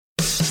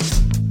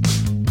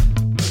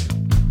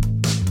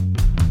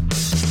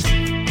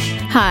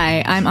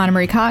Hi, I'm Anna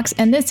Marie Cox,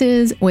 and this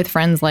is With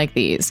Friends Like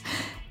These.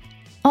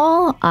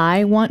 All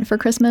I want for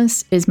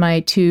Christmas is my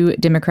 2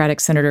 Democratic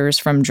senators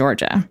from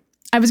Georgia.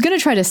 I was going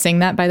to try to sing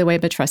that, by the way,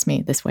 but trust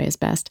me, this way is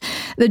best.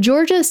 The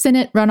Georgia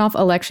Senate runoff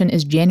election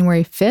is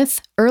January 5th.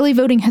 Early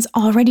voting has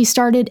already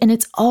started, and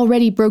it's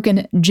already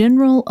broken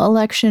general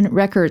election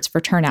records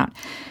for turnout.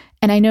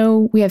 And I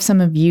know we have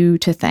some of you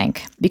to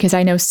thank, because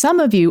I know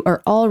some of you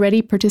are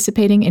already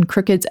participating in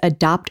Crooked's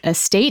Adopt a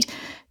State,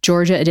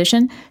 Georgia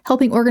edition,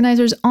 helping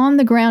organizers on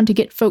the ground to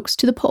get folks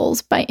to the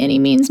polls by any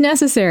means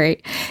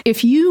necessary.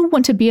 If you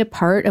want to be a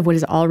part of what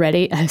is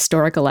already a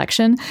historic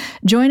election,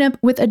 join up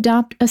with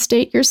Adopt a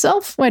State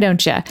yourself, why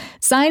don't you?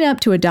 Sign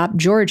up to Adopt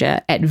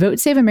Georgia at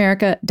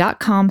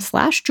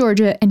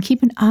votesaveamerica.com/Georgia and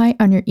keep an eye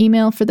on your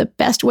email for the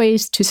best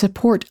ways to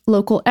support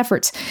local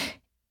efforts.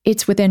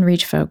 It's within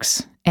reach,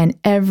 folks, and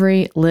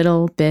every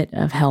little bit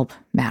of help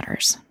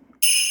matters.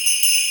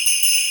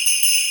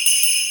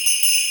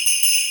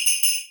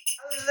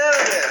 Hello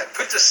there.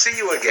 Good to see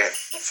you again.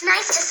 It's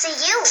nice to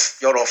see you.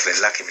 You're awfully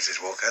lucky, Mrs.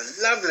 Walker.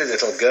 Lovely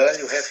little girl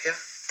you have here.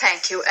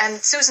 Thank you.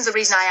 And Susan's the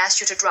reason I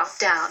asked you to drop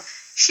down.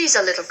 She's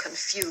a little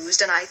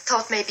confused, and I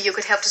thought maybe you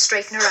could help to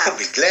straighten her I'll out.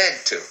 be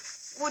glad to.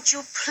 Would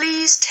you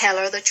please tell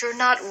her that you're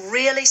not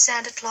really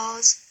Santa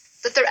Claus?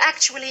 That there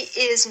actually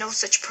is no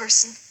such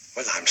person?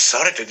 Well, I'm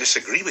sorry to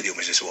disagree with you,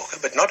 Mrs. Walker,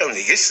 but not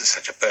only is there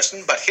such a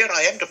person, but here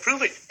I am to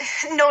prove it.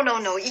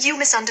 No. You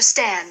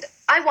misunderstand.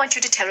 I want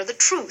you to tell her the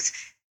truth.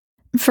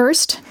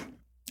 First,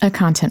 a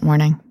content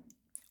warning.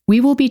 We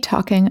will be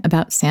talking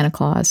about Santa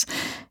Claus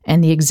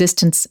and the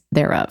existence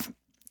thereof.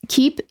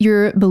 Keep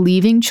your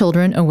believing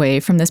children away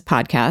from this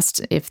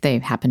podcast if they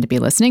happen to be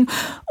listening,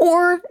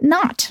 or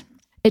not.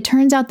 It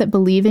turns out that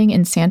believing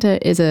in Santa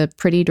is a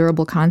pretty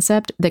durable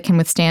concept that can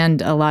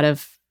withstand a lot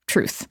of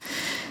truth.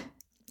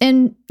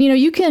 And,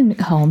 you can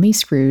call me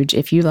Scrooge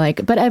if you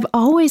like, but I've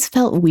always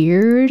felt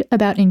weird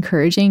about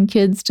encouraging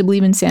kids to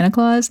believe in Santa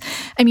Claus.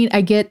 I mean, I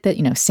get that,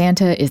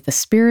 Santa is the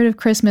spirit of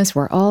Christmas.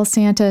 We're all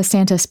Santa.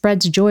 Santa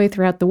spreads joy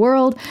throughout the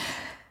world.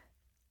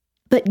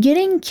 But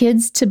getting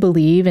kids to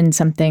believe in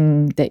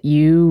something that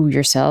you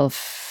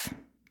yourself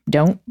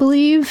don't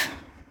believe,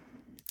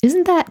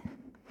 isn't that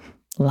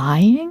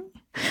lying?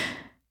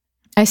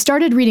 I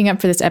started reading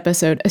up for this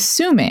episode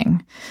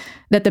assuming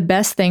that the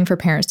best thing for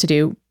parents to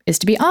do is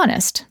to be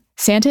honest.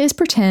 Santa is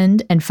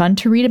pretend and fun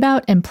to read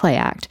about and play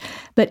act,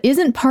 but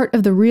isn't part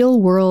of the real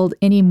world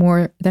any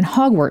more than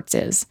Hogwarts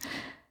is.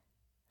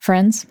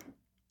 Friends,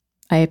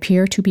 I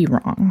appear to be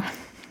wrong,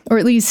 or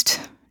at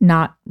least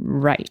not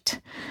right.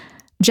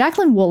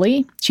 Jacqueline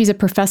Woolley, she's a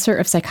professor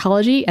of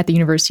psychology at the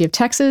University of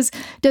Texas,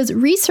 does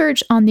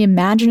research on the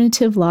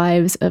imaginative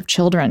lives of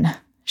children.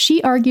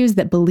 She argues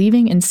that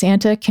believing in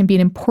Santa can be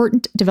an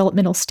important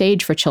developmental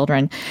stage for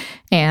children,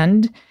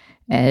 and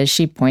as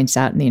she points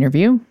out in the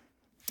interview,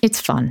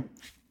 it's fun.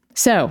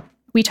 So,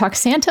 we talk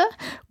Santa,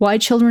 why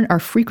children are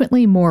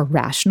frequently more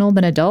rational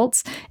than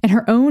adults, and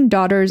her own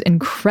daughter's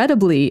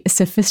incredibly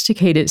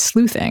sophisticated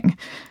sleuthing.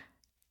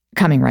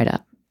 Coming right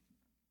up.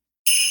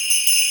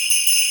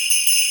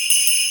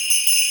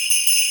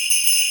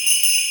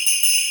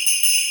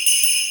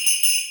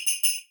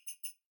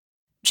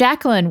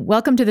 Jacqueline,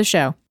 welcome to the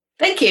show.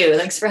 Thank you.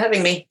 Thanks for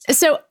having me.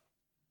 So,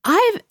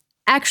 I've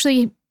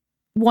actually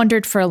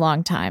wondered for a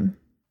long time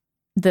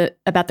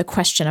about the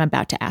question I'm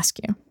about to ask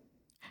you,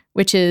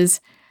 which is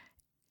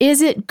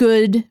it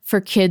good for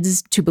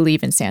kids to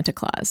believe in Santa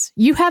Claus?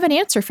 You have an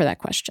answer for that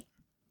question.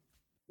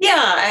 Yeah,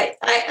 I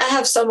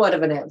have somewhat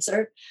of an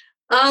answer.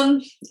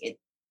 To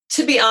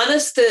be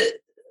honest,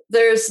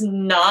 there's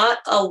not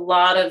a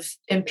lot of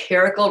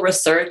empirical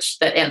research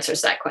that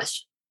answers that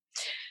question.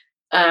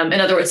 In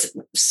other words,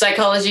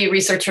 psychology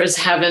researchers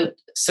haven't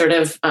sort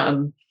of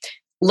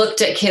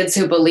looked at kids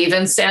who believe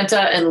in Santa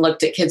and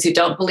looked at kids who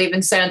don't believe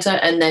in Santa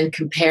and then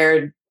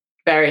compared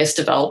various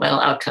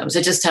developmental outcomes.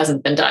 It just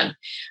hasn't been done.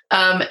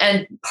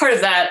 And part of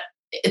that,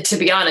 to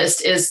be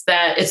honest, is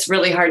that it's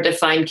really hard to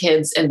find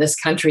kids in this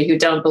country who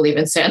don't believe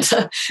in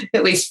Santa,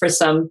 at least for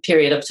some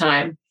period of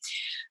time.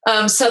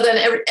 So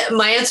then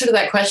my answer to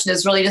that question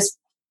is really just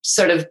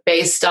sort of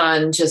based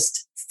on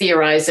just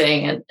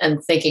theorizing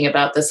and thinking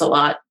about this a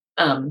lot.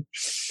 And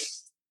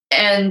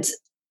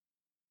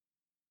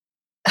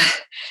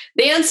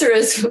the answer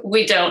is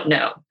we don't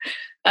know.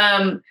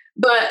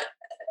 But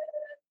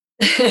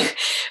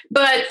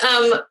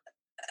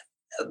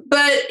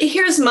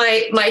here's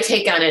my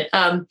take on it.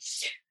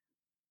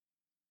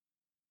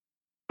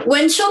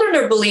 When children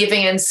are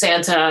believing in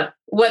Santa,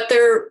 what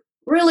they're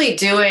really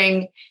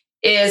doing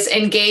is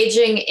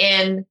engaging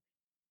in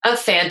a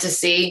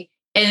fantasy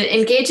and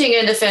engaging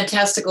in a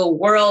fantastical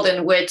world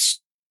in which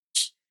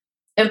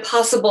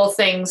impossible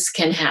things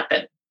can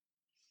happen.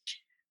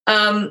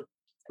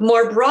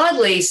 More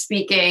broadly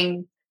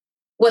speaking,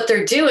 what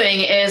they're doing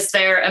is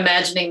they're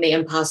imagining the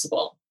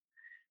impossible.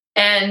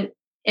 And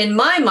in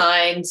my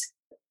mind,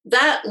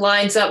 that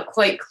lines up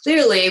quite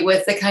clearly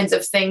with the kinds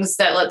of things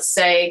that, let's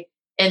say,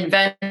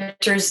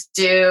 inventors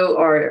do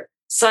or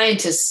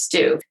scientists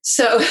do.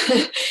 So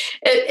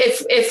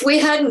if we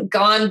hadn't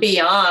gone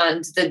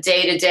beyond the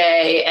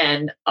day-to-day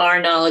and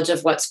our knowledge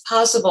of what's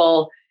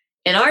possible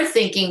in our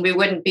thinking, we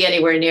wouldn't be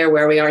anywhere near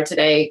where we are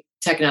today,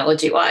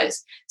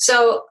 technology-wise.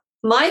 So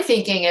my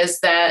thinking is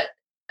that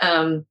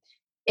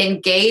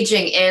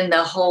engaging in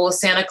the whole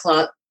Santa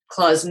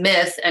Claus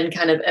myth and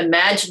kind of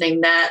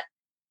imagining that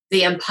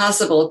the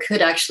impossible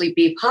could actually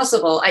be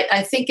possible,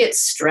 I think it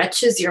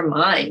stretches your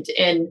mind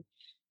in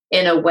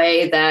a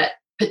way that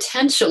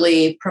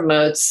potentially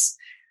promotes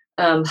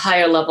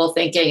higher level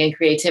thinking and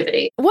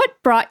creativity.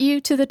 What brought you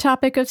to the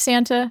topic of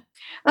Santa?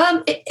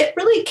 It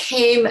really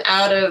came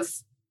out of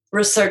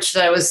research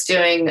that I was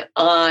doing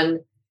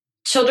on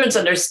children's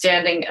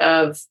understanding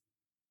of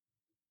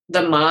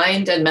the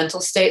mind and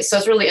mental state. So I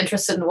was really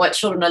interested in what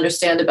children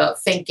understand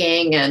about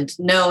thinking and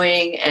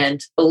knowing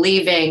and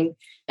believing.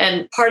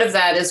 And part of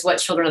that is what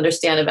children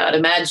understand about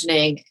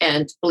imagining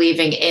and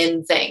believing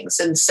in things.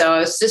 And so I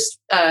was just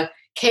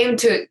came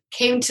to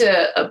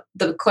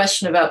the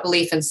question about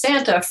belief in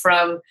Santa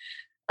from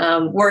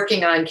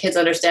working on kids'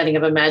 understanding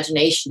of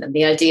imagination and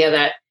the idea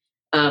that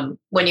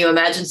when you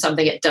imagine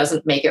something, it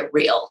doesn't make it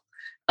real.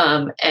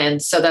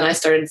 And so then I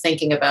started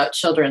thinking about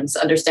children's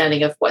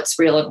understanding of what's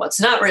real and what's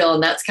not real.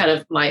 And that's kind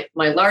of my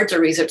larger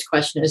research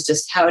question, is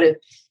just how do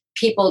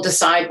people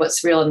decide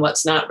what's real and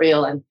what's not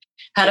real? And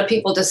how do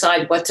people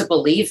decide what to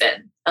believe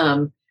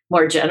in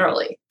more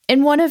generally?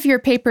 In one of your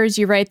papers,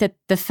 you write that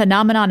the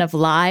phenomenon of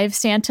live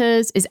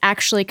Santas is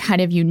actually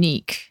kind of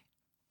unique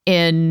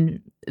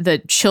in the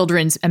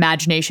children's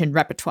imagination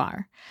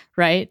repertoire,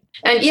 right?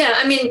 And yeah,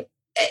 I mean,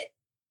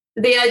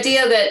 the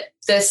idea that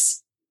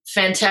this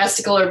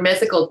fantastical or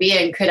mythical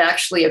being could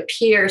actually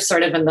appear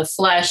sort of in the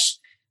flesh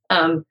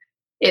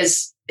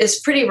is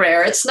pretty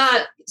rare. It's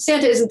not,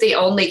 Santa isn't the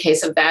only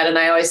case of that. And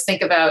I always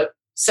think about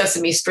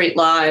Sesame Street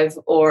Live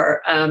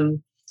or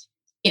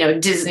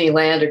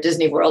Disneyland or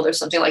Disney World or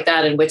something like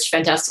that, in which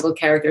fantastical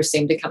characters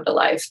seem to come to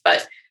life.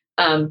 But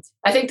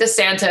I think the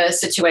Santa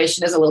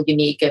situation is a little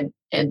unique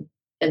in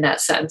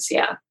that sense.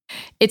 Yeah.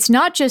 It's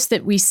not just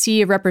that we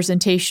see a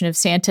representation of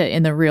Santa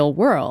in the real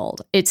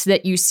world. It's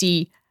that you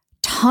see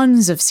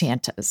tons of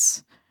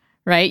Santas,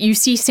 right? You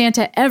see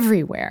Santa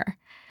everywhere.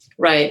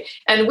 Right.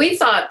 And we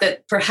thought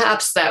that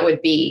perhaps that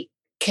would be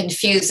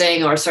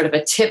confusing or sort of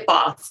a tip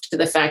off to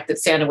the fact that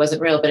Santa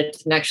wasn't real, but it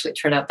didn't actually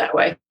turn out that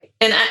way.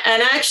 And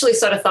I actually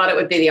sort of thought it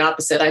would be the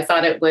opposite. I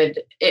thought it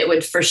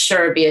would for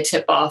sure be a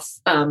tip off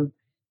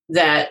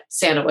that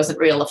Santa wasn't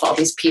real if all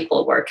these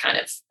people were kind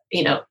of,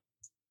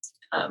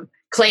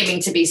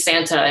 claiming to be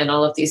Santa in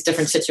all of these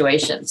different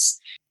situations.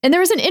 And there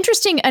was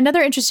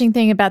another interesting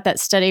thing about that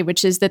study,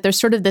 which is that there's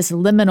sort of this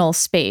liminal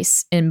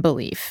space in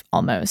belief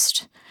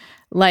almost.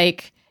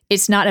 Like,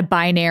 it's not a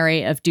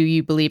binary of do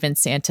you believe in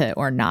Santa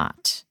or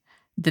not,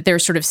 that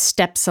there's sort of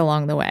steps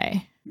along the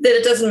way. That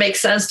it doesn't make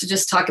sense to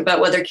just talk about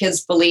whether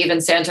kids believe in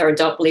Santa or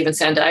don't believe in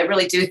Santa. I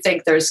really do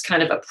think there's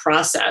kind of a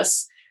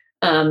process.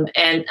 And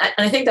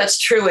I think that's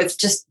true with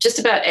just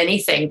about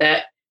anything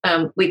that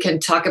we can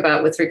talk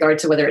about with regard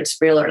to whether it's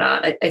real or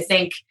not. I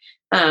think,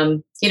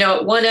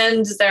 at one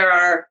end, there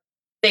are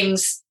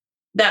things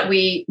that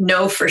we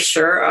know for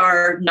sure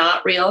are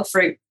not real.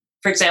 For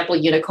example,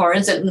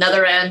 unicorns. At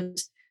another end,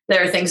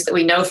 there are things that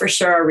we know for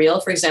sure are real.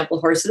 For example,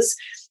 horses.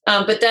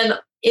 But then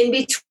in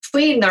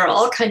between, there are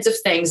all kinds of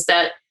things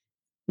that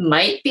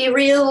might be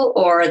real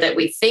or that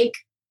we think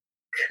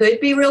could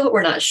be real, but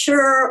we're not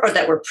sure, or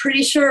that we're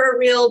pretty sure are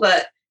real,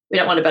 but we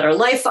don't want to bet our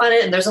life on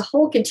it. And there's a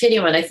whole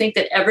continuum. And I think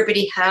that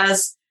everybody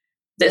has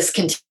this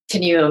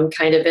continuum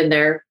kind of in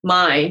their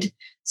mind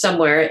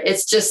somewhere.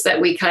 It's just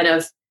that we kind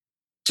of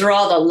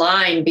draw the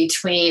line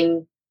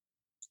between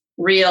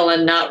real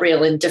and not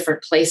real in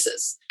different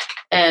places.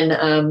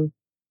 And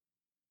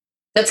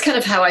that's kind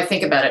of how I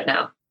think about it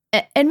now.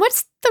 And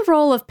what's the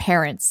role of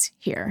parents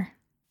here?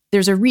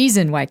 There's a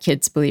reason why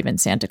kids believe in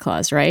Santa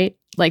Claus, right?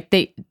 Like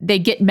they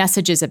get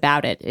messages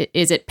about it.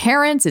 Is it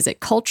parents? Is it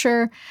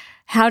culture?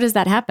 How does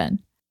that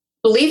happen?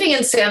 Believing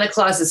in Santa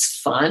Claus is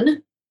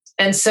fun.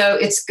 And so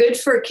it's good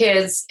for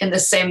kids in the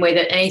same way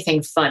that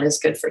anything fun is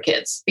good for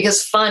kids,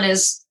 because fun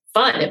is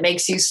fun. It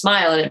makes you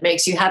smile and it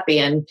makes you happy.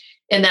 And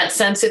in that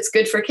sense, it's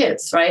good for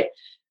kids, right?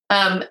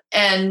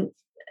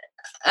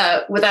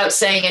 Without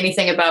saying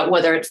anything about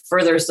whether it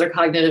furthers their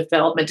cognitive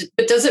development,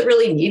 but does it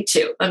really need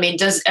to? I mean,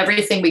 does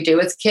everything we do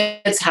with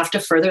kids have to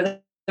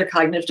further their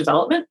cognitive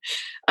development?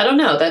 I don't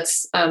know.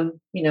 That's,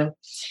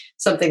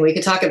 something we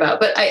could talk about.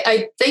 But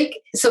I think,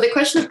 so the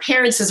question of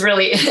parents is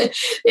really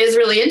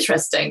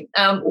interesting.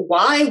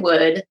 Why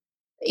would,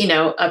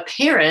 a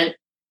parent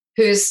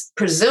who's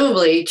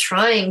presumably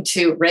trying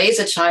to raise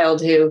a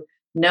child who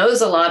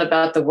knows a lot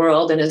about the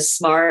world and is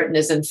smart and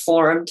is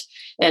informed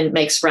and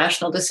makes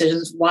rational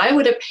decisions, why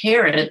would a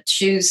parent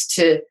choose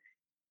to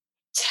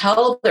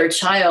tell their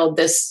child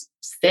this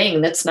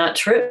thing that's not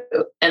true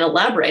and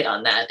elaborate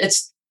on that?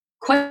 It's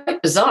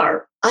quite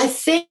bizarre. I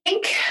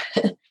think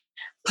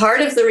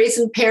part of the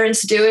reason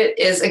parents do it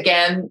is,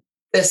 again,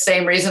 the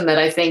same reason that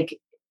I think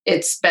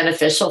it's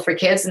beneficial for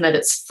kids and that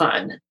it's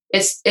fun.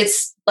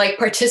 it's like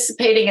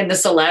participating in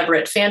this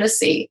elaborate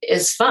fantasy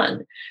is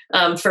fun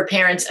for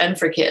parents and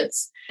for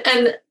kids.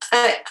 And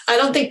I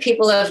don't think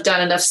people have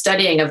done enough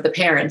studying of the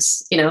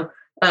parents,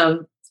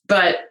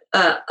 but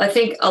I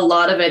think a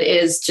lot of it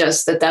is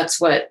just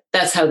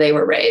that's how they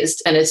were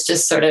raised. And it's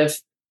just sort of,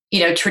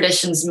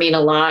 traditions mean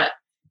a lot.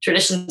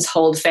 Traditions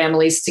hold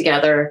families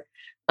together.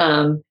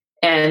 And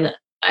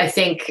I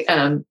think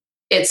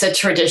it's a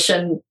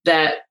tradition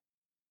that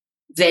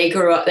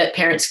that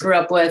parents grew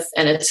up with,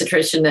 and it's a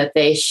tradition that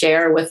they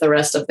share with the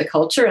rest of the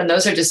culture. And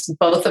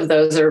both of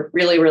those are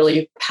really,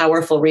 really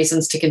powerful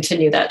reasons to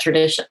continue that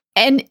tradition.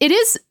 And it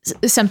is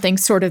something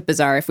sort of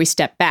bizarre if we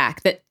step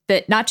back, that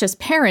not just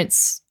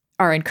parents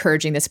are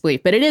encouraging this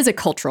belief, but it is a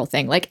cultural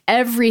thing. Like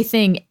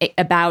everything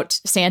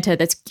about Santa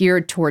that's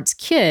geared towards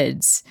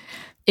kids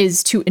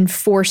is to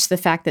enforce the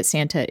fact that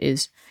Santa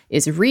is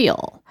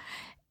real.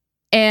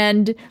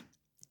 And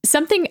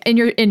something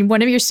in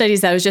one of your studies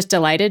that I was just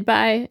delighted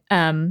by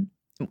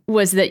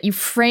was that you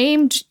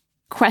framed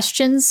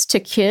questions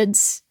to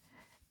kids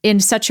in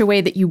such a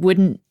way that you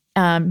wouldn't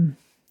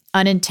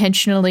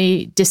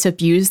unintentionally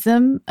disabuse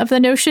them of the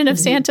notion of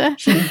Santa.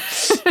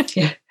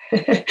 Yeah.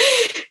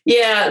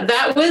 Yeah,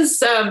 that was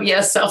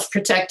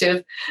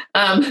self-protective.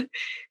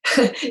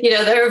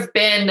 There have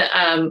been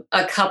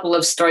a couple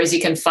of stories, you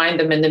can find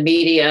them in the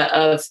media,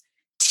 of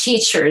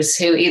teachers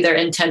who either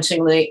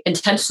intentionally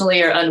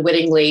or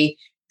unwittingly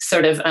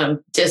sort of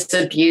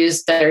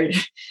disabused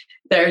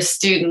their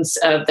students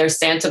of their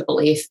Santa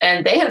belief,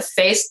 and they have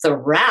faced the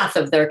wrath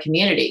of their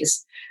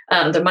communities.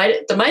 There might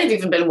have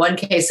even been one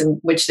case in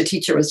which the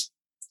teacher was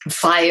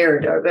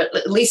fired or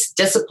at least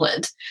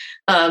disciplined.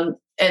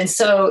 And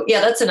so,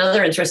 that's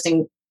another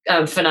interesting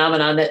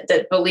phenomenon,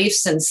 that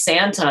beliefs in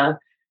Santa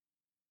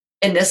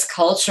in this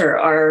culture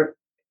are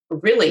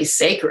really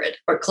sacred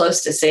or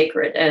close to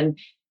sacred, and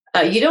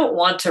you don't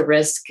want to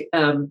risk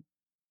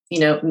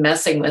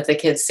messing with the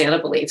kids' Santa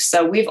beliefs.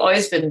 So we've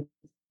always been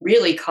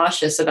really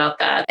cautious about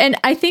that. And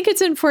I think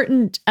it's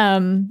important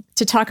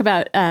to talk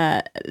about,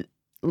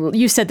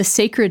 you said the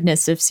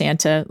sacredness of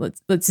Santa.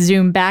 Let's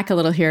zoom back a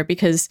little here,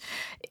 because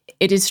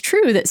it is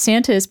true that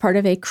Santa is part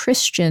of a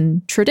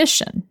Christian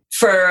tradition.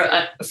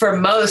 For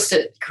most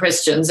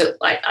Christians,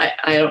 I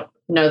don't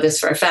know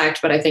this for a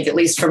fact, but I think at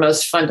least for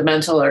most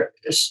fundamental or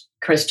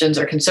Christians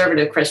or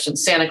conservative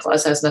Christians, Santa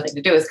Claus has nothing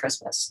to do with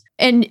Christmas.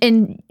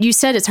 And you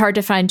said it's hard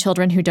to find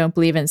children who don't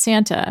believe in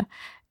Santa.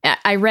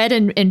 I read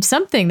in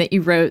something that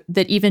you wrote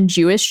that even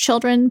Jewish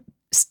children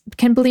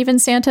can believe in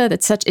Santa.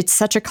 It's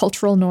such a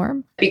cultural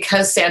norm.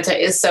 Because Santa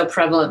is so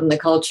prevalent in the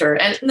culture.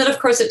 And then, of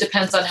course, it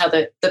depends on how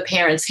the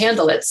parents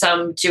handle it.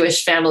 Some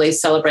Jewish families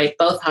celebrate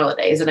both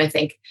holidays. And I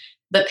think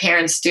the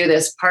parents do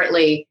this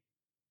partly,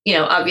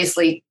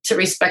 obviously to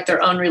respect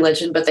their own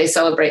religion, but they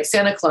celebrate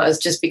Santa Claus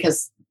just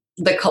because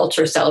the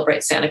culture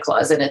celebrates Santa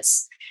Claus, and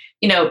it's,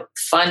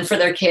 fun for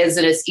their kids,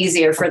 and it's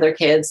easier for their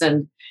kids,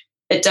 and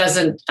it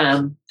doesn't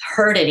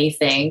hurt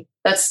anything.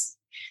 It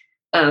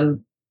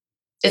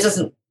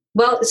doesn't.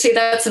 Well, see,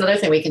 that's another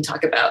thing we can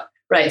talk about,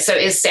 right? So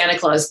is Santa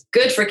Claus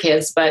good for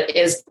kids, but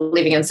is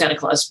believing in Santa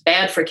Claus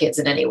bad for kids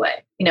in any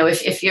way?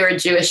 If you're a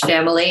Jewish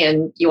family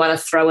and you want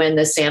to throw in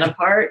the Santa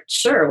part,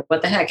 sure,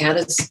 what the heck? How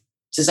does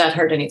that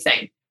hurt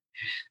anything?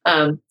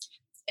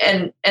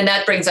 And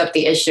that brings up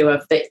the issue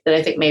of that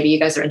I think maybe you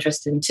guys are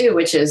interested in too,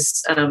 which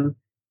is,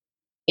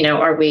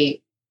 are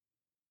we,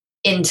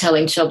 in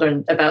telling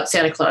children about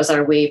Santa Claus,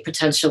 are we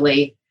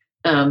potentially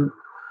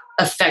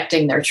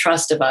affecting their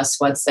trust of us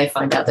once they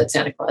find out that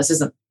Santa Claus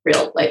isn't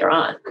real later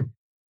on?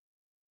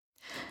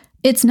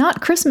 It's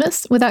not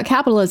Christmas without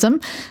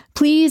capitalism.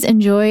 Please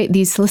enjoy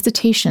these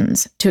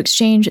solicitations to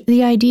exchange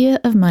the idea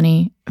of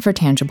money for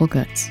tangible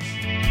goods.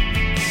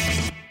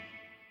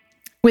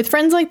 With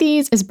Friends Like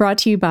These is brought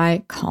to you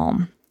by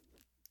Calm.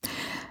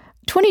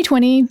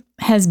 2020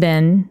 has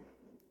been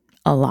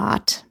a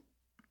lot.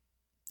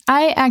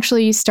 I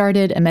actually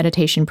started a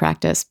meditation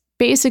practice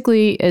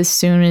basically as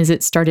soon as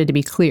it started to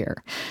be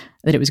clear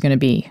that it was going to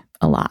be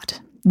a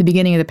lot, the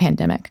beginning of the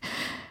pandemic.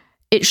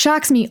 It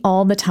shocks me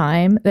all the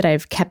time that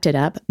I've kept it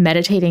up,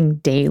 meditating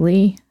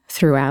daily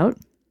throughout.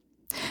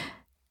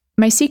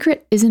 My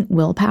secret isn't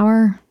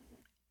willpower.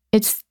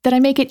 It's that I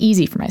make it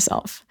easy for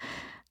myself.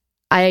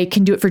 I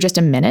can do it for just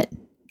a minute,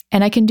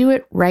 and I can do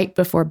it right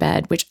before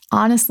bed, which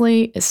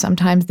honestly is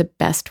sometimes the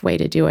best way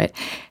to do it.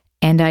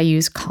 And I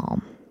use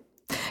Calm.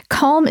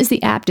 Calm is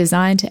the app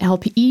designed to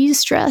help ease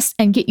stress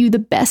and get you the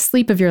best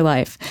sleep of your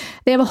life.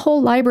 They have a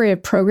whole library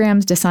of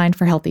programs designed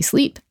for healthy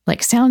sleep,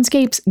 like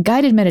soundscapes,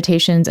 guided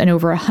meditations, and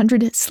over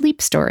 100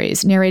 sleep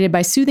stories narrated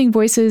by soothing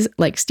voices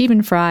like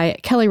Stephen Fry,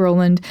 Kelly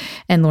Rowland,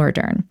 and Laura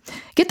Dern.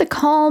 Get the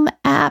Calm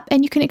app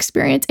and you can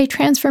experience a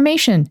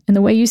transformation in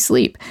the way you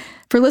sleep.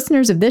 For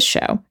listeners of this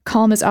show,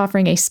 Calm is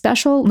offering a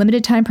special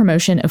limited time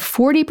promotion of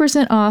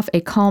 40% off a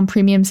Calm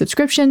premium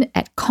subscription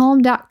at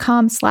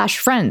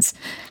calm.com/friends.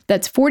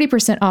 That's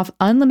 40% off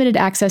unlimited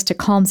access to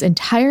Calm's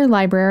entire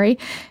library,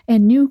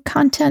 and new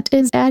content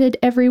is added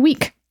every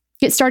week.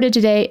 Get started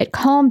today at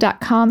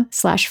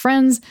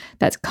calm.com/friends.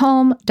 That's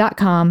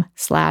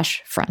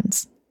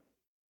calm.com/friends.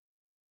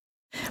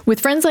 With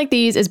Friends Like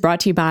These is brought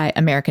to you by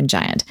American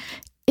Giant.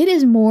 It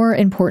is more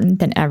important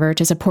than ever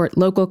to support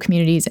local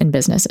communities and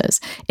businesses.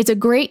 It's a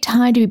great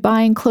time to be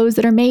buying clothes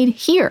that are made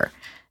here.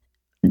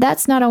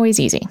 That's not always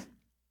easy.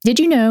 Did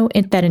you know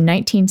that in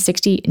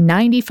 1960,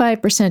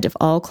 95% of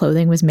all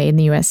clothing was made in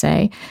the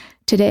USA?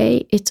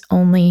 Today, it's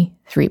only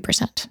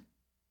 3%.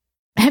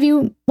 Have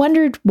you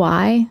wondered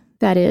why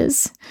that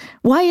is?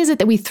 Why is it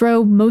that we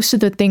throw most of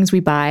the things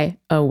we buy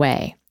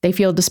away? They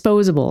feel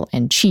disposable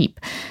and cheap.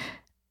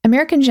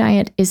 American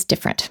Giant is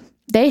different.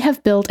 They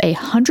have built a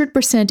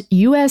 100%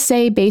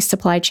 USA-based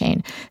supply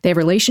chain. They have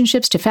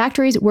relationships to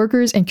factories,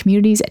 workers, and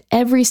communities at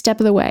every step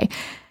of the way.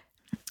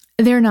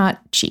 They're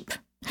not cheap,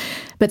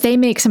 but they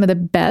make some of the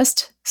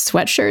best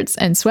sweatshirts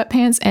and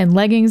sweatpants and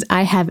leggings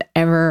I have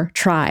ever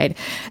tried.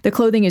 The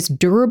clothing is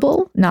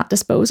durable, not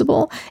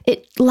disposable.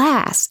 It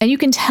lasts, and you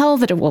can tell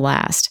that it will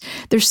last.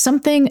 There's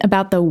something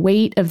about the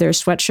weight of their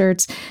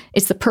sweatshirts.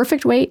 It's the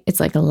perfect weight. It's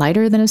like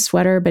lighter than a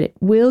sweater, but it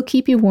will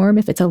keep you warm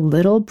if it's a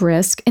little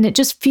brisk, and it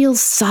just feels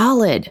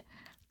solid.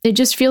 It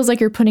just feels like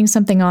you're putting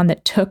something on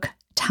that took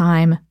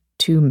time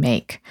to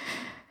make.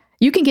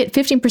 You can get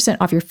 15%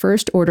 off your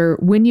first order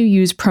when you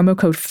use promo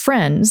code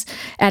FRIENDS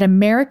at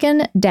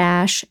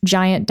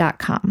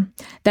american-giant.com.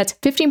 That's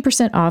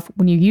 15% off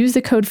when you use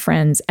the code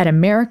FRIENDS at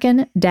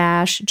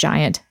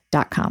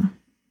american-giant.com.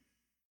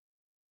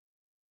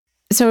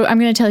 So I'm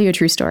going to tell you a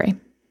true story.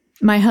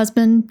 My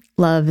husband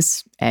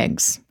loves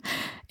eggs.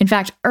 In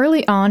fact,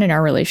 early on in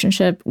our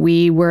relationship,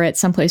 we were at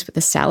some place with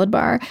a salad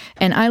bar,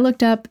 and I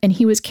looked up and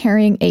he was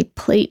carrying a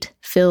plate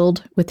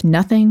filled with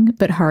nothing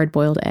but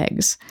hard-boiled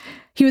eggs.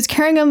 He was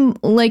carrying them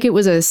like it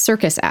was a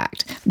circus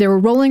act. They were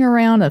rolling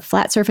around the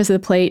flat surface of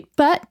the plate,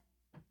 but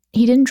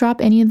he didn't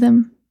drop any of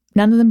them.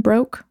 None of them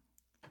broke.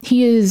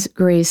 He is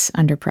grace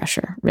under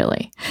pressure,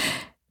 really.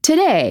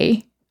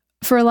 Today,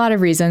 for a lot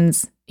of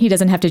reasons, he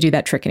doesn't have to do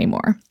that trick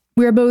anymore.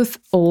 We're both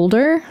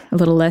older, a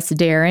little less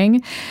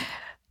daring,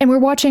 and we're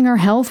watching our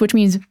health, which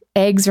means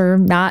eggs are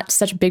not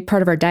such a big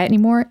part of our diet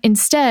anymore.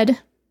 Instead,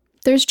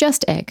 there's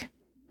Just Egg.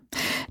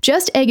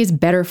 Just Egg is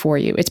better for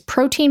you. It's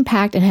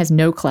protein-packed and has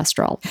no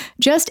cholesterol.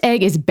 Just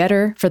Egg is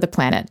better for the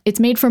planet. It's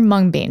made from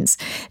mung beans.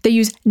 They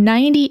use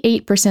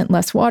 98%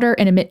 less water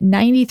and emit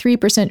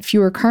 93%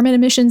 fewer carbon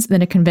emissions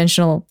than a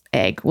conventional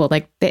egg. Well,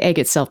 like the egg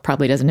itself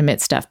probably doesn't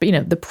emit stuff,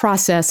 but the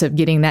process of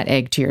getting that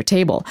egg to your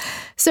table.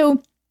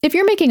 So if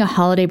you're making a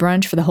holiday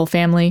brunch for the whole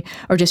family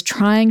or just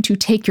trying to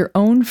take your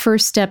own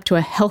first step to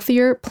a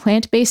healthier,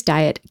 plant-based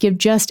diet, give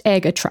Just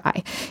Egg a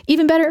try.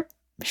 Even better,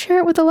 share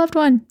it with a loved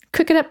one.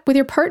 Cook it up with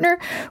your partner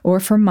or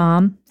for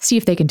mom. See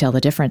if they can tell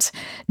the difference.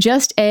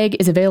 Just Egg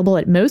is available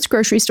at most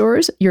grocery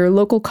stores, your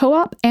local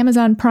co-op,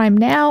 Amazon Prime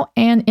Now,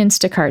 and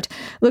Instacart.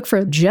 Look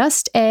for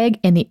Just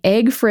Egg in the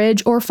egg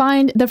fridge or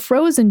find the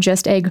frozen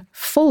Just Egg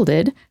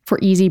folded for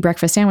easy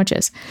breakfast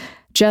sandwiches.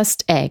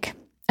 Just Egg,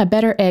 a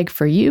better egg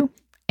for you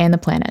and the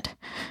planet.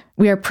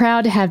 We are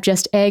proud to have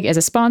Just Egg as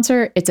a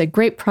sponsor. It's a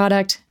great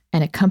product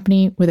and a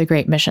company with a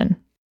great mission.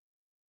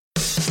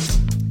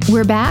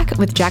 We're back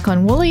with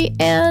Jacqueline Woolley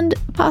and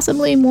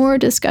possibly more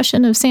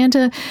discussion of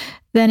Santa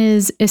than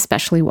is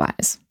especially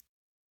wise.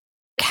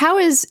 How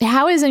is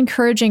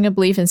encouraging a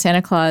belief in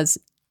Santa Claus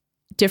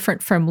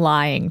different from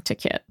lying to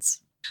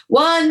kids?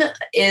 One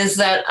is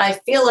that I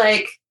feel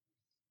like,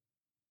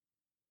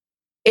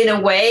 in a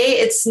way,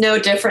 it's no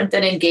different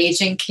than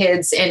engaging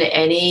kids in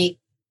any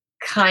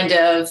kind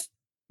of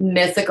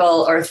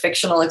mythical or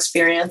fictional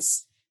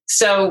experience.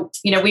 So,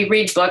 we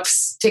read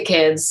books to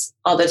kids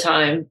all the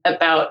time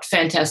about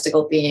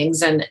fantastical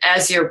beings. And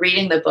as you're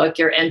reading the book,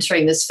 you're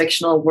entering this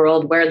fictional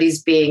world where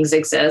these beings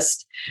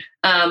exist.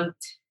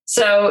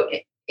 So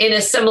in a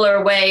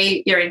similar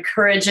way, you're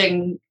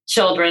encouraging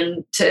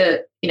children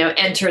to,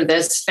 enter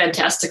this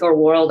fantastical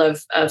world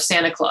of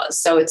Santa Claus.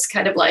 So it's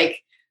kind of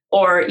like,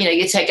 or,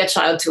 you take a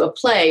child to a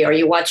play or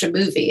you watch a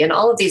movie. In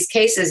all of these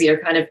cases, you're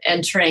kind of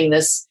entering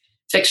this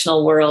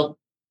fictional world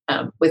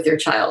with your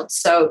child.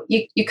 So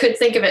you could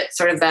think of it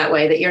sort of that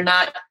way, that you're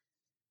not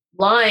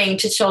lying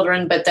to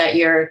children, but that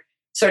you're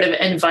sort of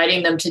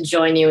inviting them to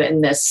join you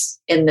in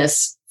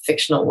this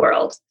fictional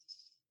world.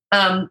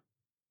 But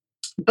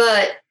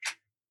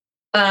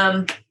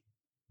another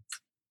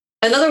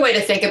way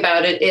to think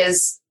about it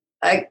is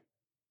the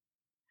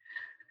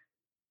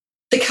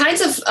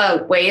kinds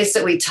of ways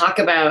that we talk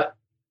about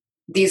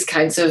these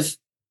kinds of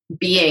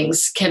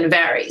beings can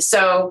vary.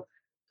 So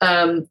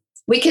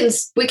we can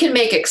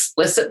make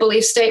explicit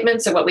belief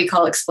statements, or what we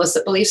call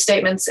explicit belief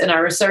statements in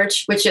our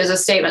research, which is a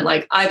statement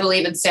like, I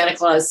believe in Santa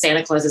Claus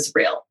is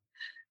real.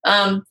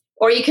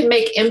 Or you can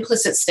make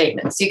implicit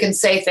statements. You can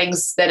say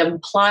things that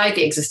imply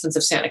the existence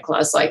of Santa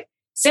Claus, like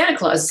Santa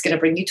Claus is going to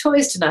bring you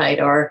toys tonight,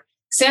 or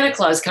Santa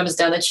Claus comes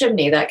down the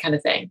chimney, that kind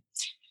of thing.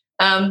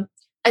 I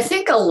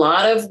think a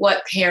lot of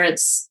what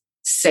parents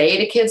say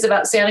to kids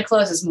about Santa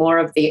Claus is more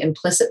of the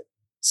implicit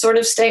sort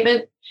of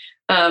statement,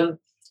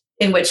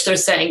 in which they're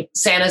saying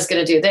Santa's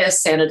going to do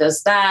this, Santa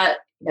does that,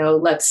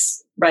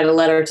 let's write a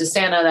letter to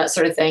Santa, that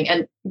sort of thing.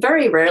 And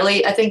very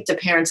rarely, I think, do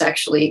parents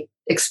actually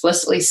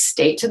explicitly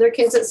state to their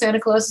kids that Santa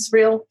Claus is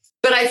real.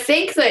 But I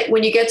think that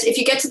if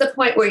you get to the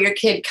point where your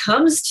kid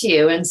comes to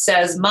you and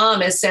says,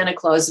 Mom, is Santa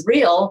Claus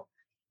real?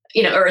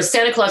 Or is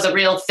Santa Claus a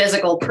real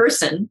physical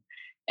person?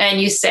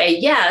 And you say,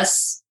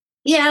 yes,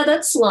 yeah,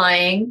 that's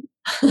lying.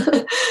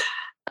 But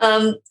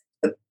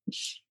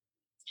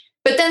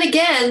then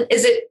again,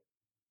 is it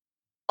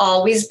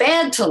always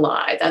bad to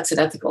lie? That's an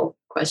ethical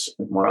question,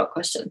 moral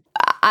question.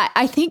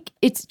 I think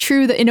it's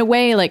true that in a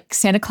way, like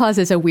Santa Claus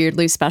is a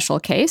weirdly special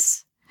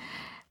case,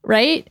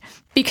 right?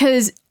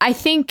 Because I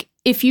think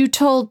if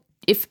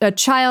a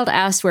child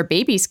asks where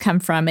babies come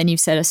from and you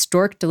said a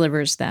stork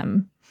delivers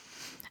them,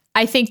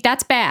 I think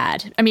that's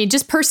bad. I mean,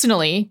 just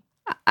personally,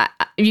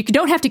 you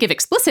don't have to give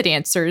explicit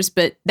answers,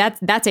 but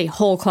that's a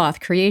whole cloth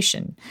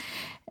creation.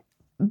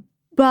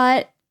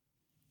 But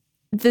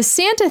the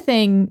Santa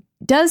thing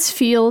does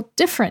feel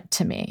different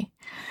to me.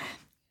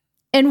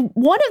 And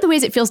one of the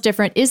ways it feels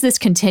different is this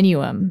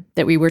continuum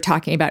that we were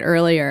talking about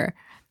earlier,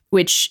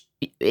 which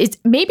is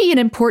maybe an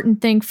important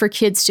thing for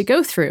kids to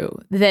go through,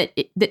 that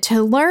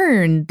to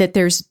learn that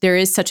there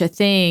is such a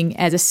thing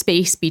as a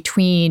space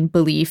between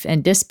belief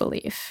and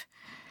disbelief.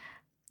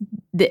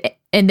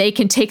 And they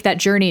can take that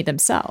journey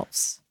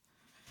themselves.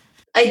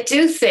 I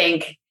do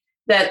think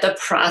that the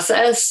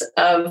process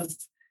of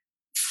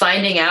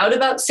finding out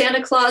about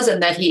Santa Claus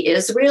and that he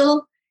is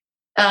real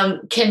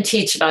can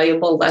teach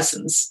valuable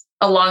lessons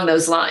along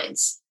those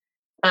lines.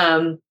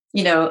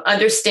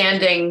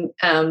 Understanding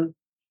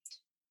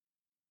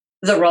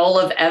the role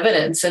of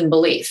evidence and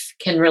belief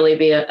can really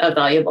be a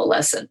valuable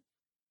lesson.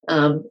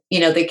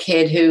 The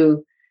kid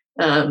who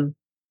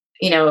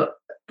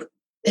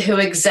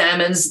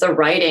examines the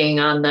writing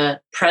on the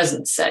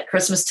presents at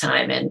Christmas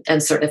time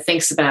and sort of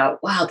thinks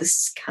about, wow, this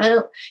is kind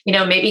of,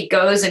 maybe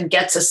goes and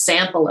gets a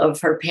sample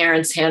of her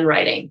parents'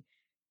 handwriting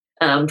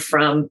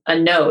from a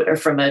note or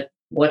from a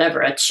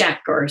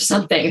check or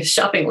something, a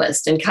shopping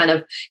list, and kind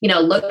of,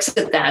 looks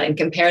at that and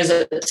compares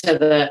it to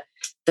the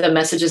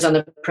messages on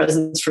the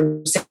presents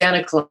from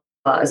Santa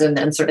Claus, and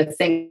then sort of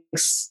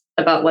thinks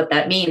about what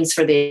that means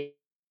for the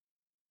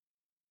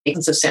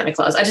existence of Santa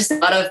Claus. I just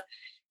think a lot of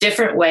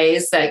different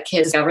ways that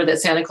kids discover that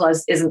Santa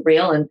Claus isn't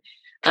real. And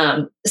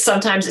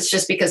sometimes it's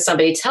just because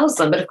somebody tells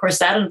them. But of course,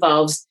 that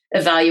involves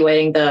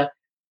evaluating the,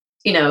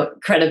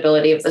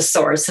 credibility of the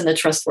source and the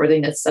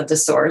trustworthiness of the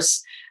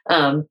source.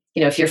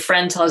 If your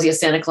friend tells you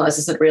Santa Claus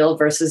isn't real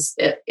versus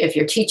if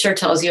your teacher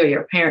tells you or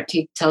your parent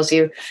tells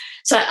you.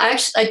 So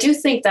I do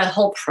think that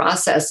whole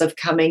process of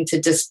coming to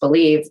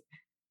disbelieve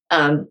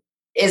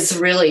is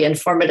really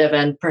informative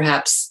and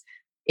perhaps,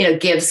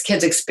 gives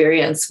kids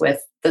experience with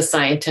the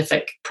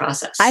scientific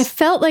process. I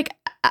felt like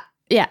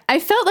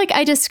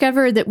I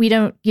discovered that we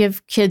don't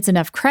give kids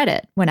enough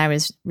credit when I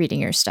was reading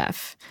your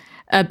stuff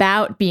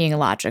about being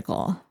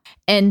logical.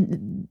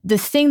 And the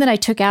thing that I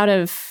took out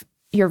of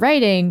your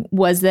writing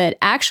was that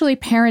actually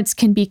parents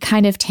can be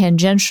kind of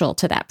tangential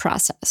to that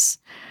process,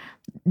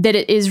 that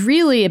it is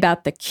really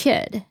about the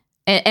kid.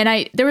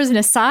 And there was an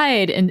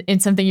aside in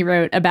something you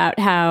wrote about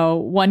how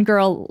one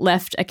girl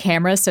left a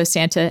camera so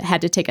Santa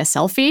had to take a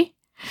selfie.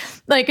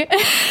 Like,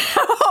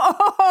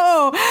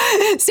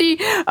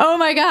 oh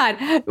my God.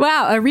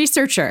 Wow, a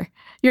researcher.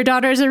 Your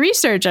daughter's a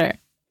researcher.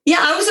 Yeah,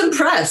 I was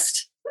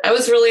impressed. I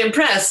was really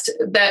impressed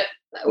that,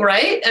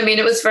 right? I mean,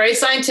 it was very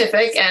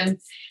scientific, and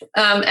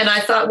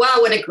I thought, wow,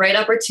 what a great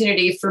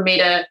opportunity for me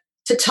to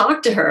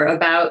talk to her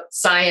about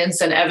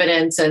science and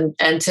evidence and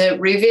to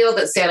reveal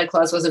that Santa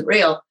Claus wasn't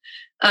real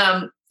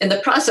in the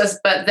process.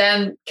 But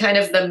then kind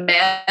of the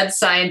mad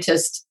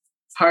scientist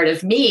part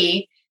of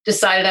me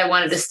decided I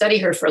wanted to study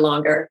her for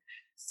longer.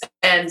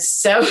 And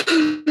so,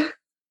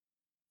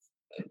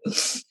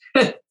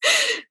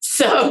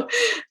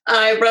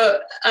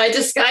 I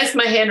disguised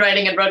my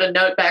handwriting and wrote a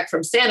note back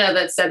from Santa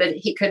that said that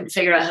he couldn't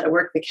figure out how to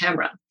work the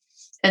camera.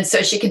 And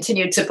so she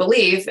continued to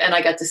believe, and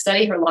I got to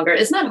study her longer.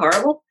 Isn't that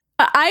horrible?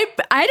 I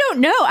don't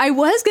know. I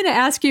was going to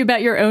ask you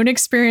about your own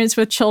experience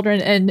with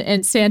children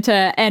and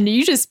Santa, and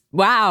you just,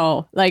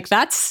 wow, like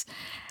that's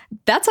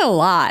a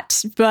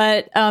lot.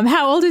 But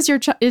how old is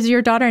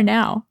your daughter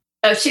now?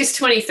 Oh, she's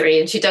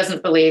 23 and she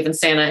doesn't believe in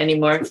Santa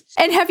anymore.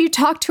 And have you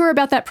talked to her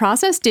about that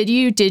process? Did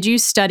you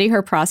study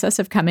her process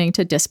of coming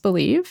to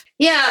disbelieve?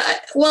 Yeah.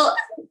 Well,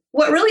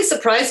 what really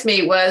surprised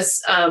me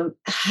was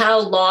how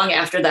long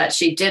after that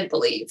she did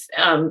believe,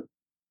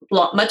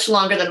 much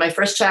longer than my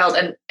first child.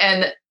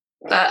 And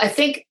I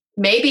think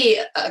maybe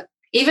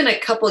even a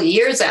couple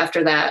years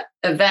after that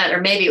event,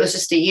 or maybe it was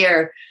just a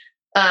year,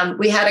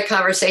 we had a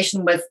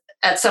conversation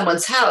at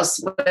someone's house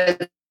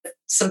with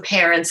some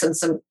parents and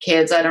some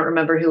kids. I don't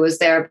remember who was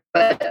there,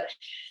 but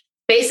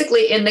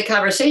basically in the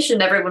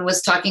conversation, everyone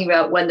was talking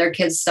about when their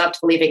kids stopped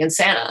believing in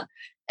Santa.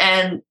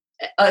 And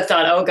I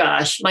thought, oh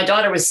gosh, my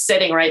daughter was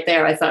sitting right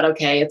there. I thought,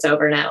 okay, it's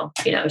over now.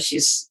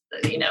 She's,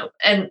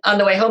 and on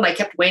the way home, I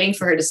kept waiting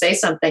for her to say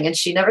something and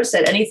she never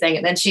said anything.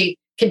 And then she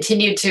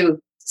continued to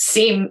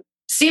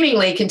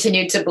seemingly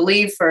continued to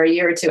believe for a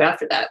year or two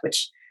after that,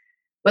 which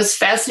was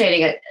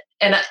fascinating.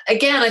 And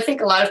again, I think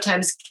a lot of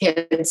times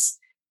kids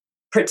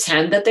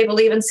pretend that they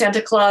believe in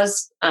Santa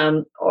Claus,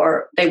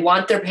 or they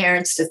want their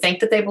parents to think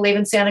that they believe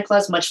in Santa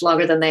Claus much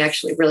longer than they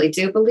actually really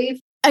do believe.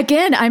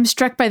 Again, I'm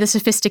struck by the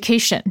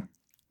sophistication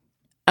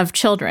of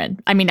children.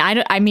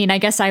 I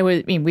guess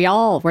we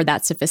all were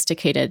that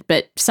sophisticated,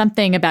 but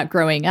something about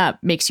growing up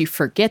makes you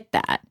forget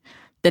that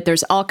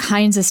there's all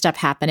kinds of stuff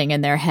happening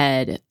in their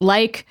head,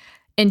 like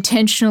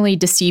intentionally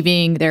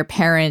deceiving their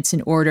parents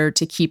in order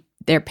to keep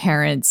their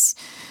parents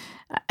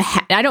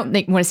I don't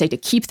want to say to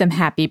keep them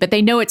happy, but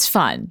they know it's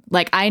fun.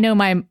 Like, I know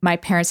my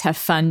parents have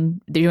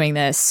fun doing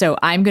this, so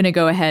I'm going to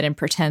go ahead and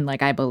pretend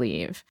like I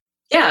believe.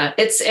 Yeah,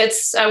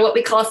 it's what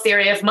we call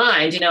theory of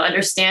mind,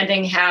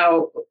 understanding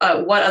how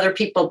what other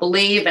people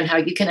believe and how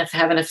you can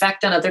have an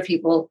effect on other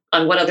people,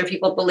 on what other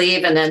people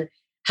believe, and then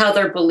how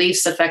their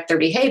beliefs affect their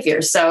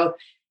behavior. So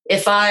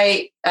if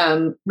I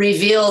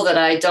reveal that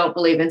I don't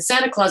believe in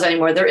Santa Claus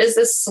anymore, there is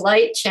this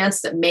slight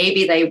chance that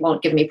maybe they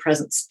won't give me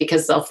presents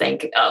because they'll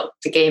think, oh,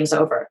 the game's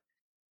over.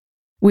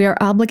 We are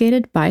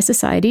obligated by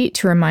society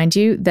to remind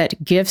you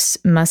that gifts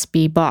must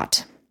be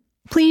bought.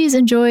 Please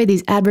enjoy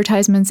these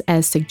advertisements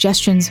as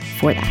suggestions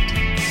for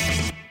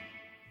that.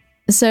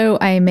 So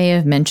I may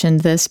have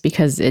mentioned this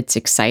because it's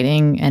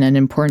exciting and an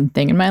important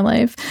thing in my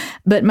life,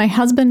 but my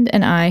husband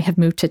and I have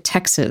moved to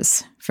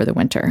Texas for the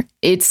winter.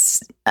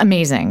 It's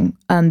amazing.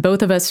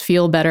 Both of us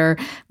feel better.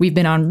 We've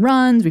been on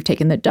runs. We've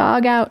taken the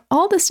dog out,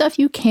 all the stuff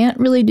you can't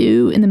really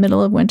do in the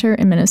middle of winter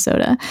in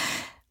Minnesota.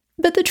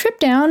 But the trip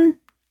down,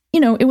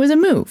 it was a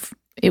move.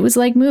 It was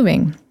like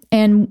moving.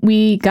 And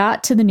we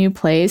got to the new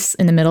place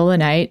in the middle of the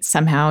night.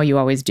 Somehow you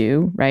always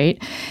do,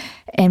 right?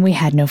 And we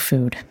had no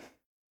food.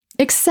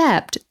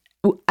 Except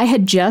I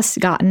had just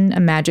gotten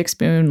a Magic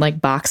Spoon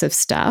box of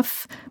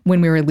stuff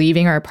when we were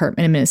leaving our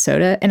apartment in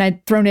Minnesota, and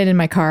I'd thrown it in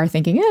my car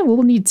thinking,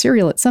 we'll need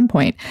cereal at some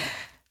point.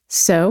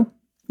 So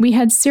we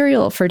had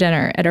cereal for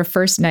dinner at our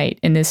first night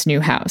in this new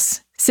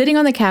house, sitting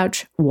on the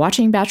couch,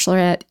 watching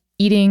Bachelorette,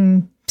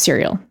 eating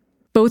cereal.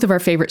 Both of our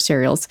favorite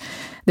cereals.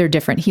 They're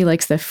different. He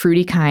likes the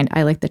fruity kind.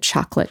 I like the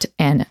chocolate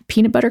and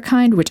peanut butter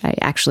kind, which I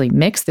actually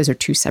mix. Those are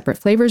two separate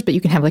flavors, but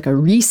you can have a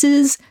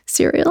Reese's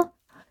cereal,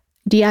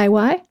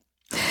 DIY.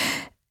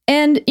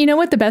 And you know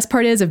what the best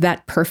part is of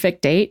that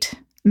perfect date?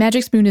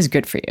 Magic Spoon is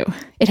good for you.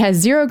 It has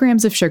 0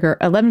 grams of sugar,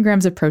 11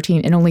 grams of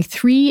protein, and only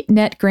 3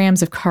 net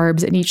grams of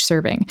carbs in each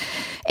serving.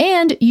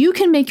 And you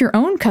can make your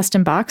own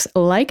custom box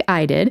like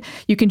I did.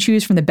 You can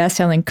choose from the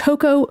best-selling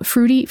cocoa,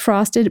 fruity,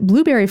 frosted,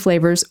 blueberry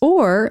flavors,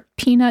 or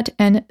peanut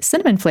and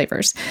cinnamon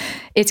flavors.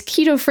 It's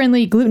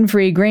keto-friendly,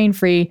 gluten-free,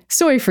 grain-free,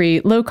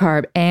 soy-free,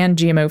 low-carb, and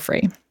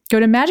GMO-free. Go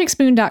to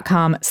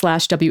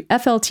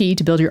magicspoon.com/WFLT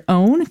to build your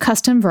own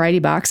custom variety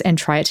box and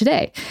try it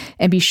today.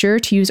 And be sure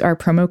to use our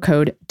promo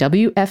code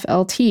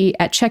WFLT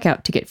at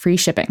checkout to get free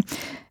shipping.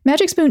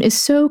 Magic Spoon is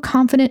so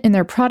confident in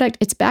their product,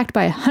 it's backed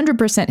by a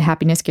 100%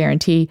 happiness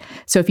guarantee.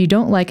 So if you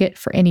don't like it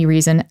for any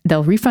reason,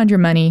 they'll refund your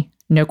money,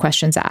 no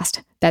questions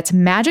asked. That's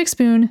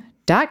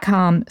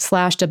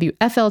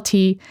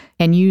magicspoon.com/WFLT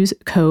and use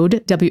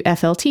code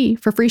WFLT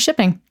for free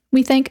shipping.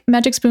 We thank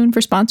Magic Spoon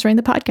for sponsoring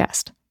the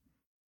podcast.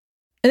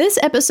 This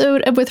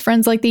episode of With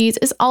Friends Like These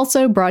is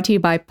also brought to you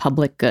by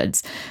Public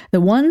Goods,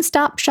 the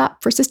one-stop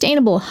shop for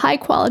sustainable,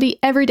 high-quality,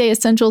 everyday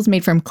essentials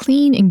made from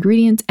clean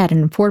ingredients at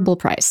an affordable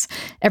price.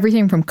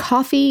 Everything from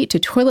coffee to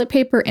toilet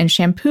paper and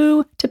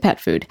shampoo to pet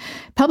food.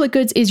 Public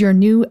Goods is your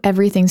new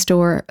everything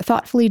store,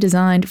 thoughtfully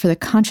designed for the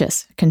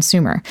conscious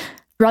consumer.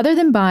 Rather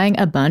than buying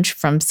a bunch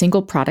from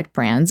single product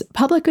brands,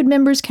 Public Good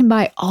members can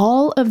buy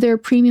all of their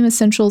premium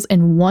essentials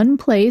in one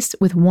place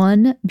with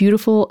one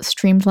beautiful,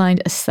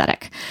 streamlined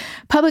aesthetic.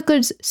 Public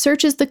Goods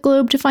searches the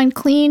globe to find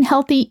clean,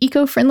 healthy,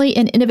 eco-friendly,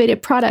 and innovative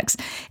products.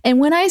 And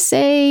when I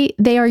say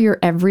they are your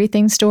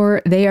everything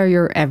store, they are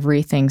your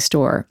everything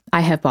store. I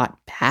have bought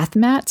bath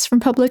mats from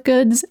Public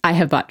Goods. I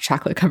have bought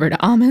chocolate-covered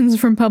almonds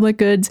from Public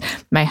Goods.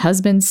 My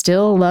husband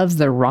still loves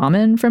the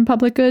ramen from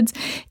Public Goods.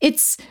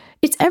 It's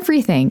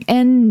everything.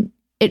 And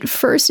at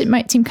first, it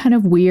might seem kind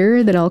of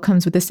weird that it all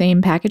comes with the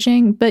same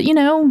packaging, but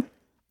it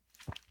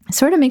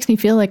sort of makes me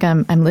feel like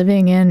I'm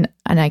living in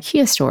an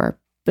IKEA store,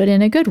 but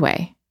in a good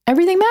way.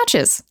 Everything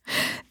matches.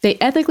 They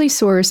ethically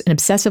source and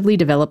obsessively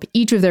develop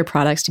each of their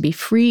products to be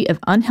free of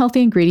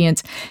unhealthy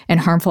ingredients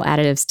and harmful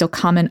additives still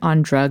common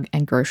on drug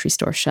and grocery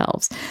store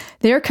shelves.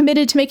 They are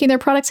committed to making their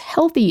products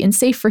healthy and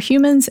safe for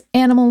humans,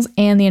 animals,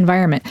 and the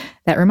environment.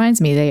 That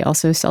reminds me, they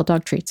also sell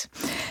dog treats.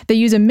 They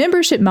use a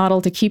membership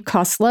model to keep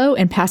costs low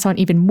and pass on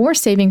even more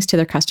savings to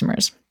their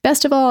customers.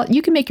 Best of all,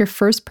 you can make your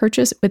first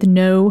purchase with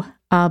no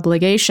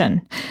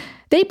obligation.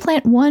 They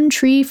plant one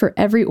tree for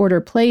every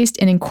order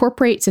placed and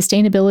incorporate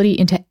sustainability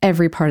into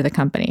every part of the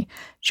company.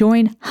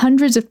 Join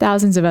hundreds of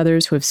thousands of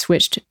others who have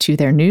switched to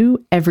their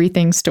new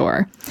everything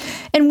store.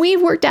 And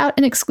we've worked out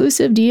an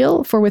exclusive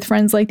deal for With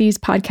Friends Like These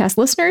podcast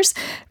listeners.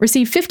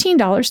 Receive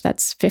 $15,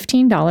 that's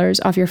 $15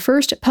 off your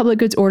first Public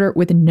Goods order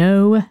with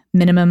no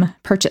minimum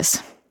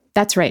purchase.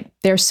 That's right.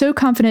 They're so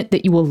confident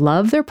that you will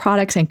love their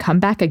products and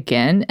come back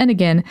again and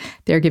again.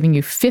 They're giving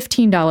you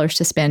 $15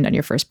 to spend on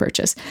your first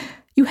purchase.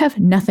 You have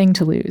nothing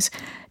to lose.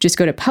 Just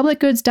go to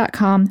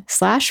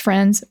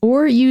publicgoods.com/friends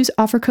or use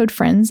offer code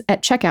FRIENDS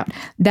at checkout.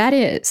 That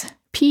is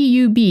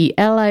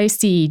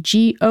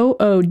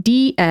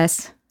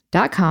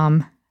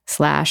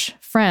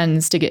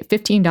publicgoods.com/friends to get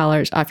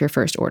 $15 off your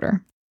first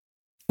order.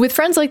 With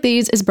Friends Like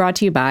These is brought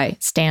to you by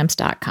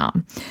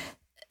Stamps.com.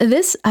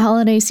 This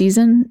holiday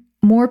season,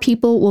 more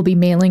people will be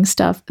mailing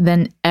stuff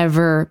than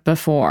ever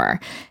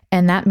before.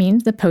 And that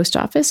means the post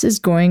office is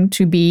going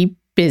to be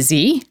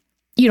busy.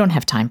 You don't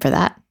have time for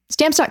that.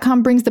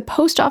 Stamps.com brings the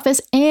post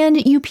office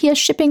and UPS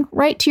shipping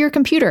right to your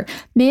computer.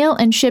 Mail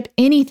and ship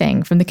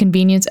anything from the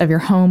convenience of your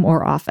home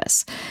or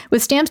office.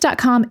 With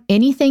Stamps.com,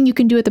 anything you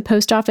can do at the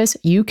post office,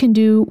 you can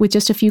do with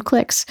just a few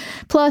clicks.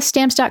 Plus,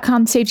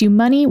 Stamps.com saves you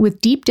money with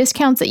deep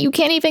discounts that you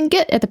can't even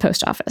get at the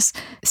post office.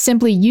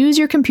 Simply use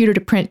your computer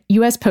to print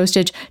U.S.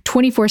 postage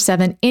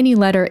 24/7, any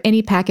letter,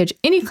 any package,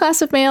 any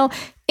class of mail,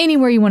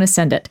 anywhere you want to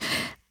send it.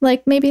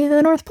 Like maybe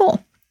the North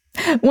Pole.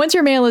 Once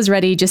your mail is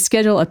ready, just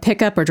schedule a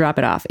pickup or drop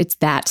it off. It's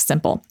that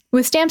simple.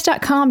 With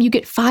Stamps.com, you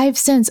get 5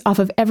 cents off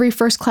of every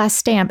first-class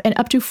stamp and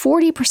up to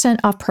 40%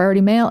 off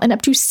priority mail and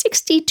up to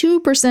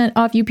 62%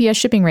 off UPS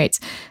shipping rates.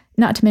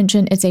 Not to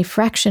mention, it's a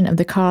fraction of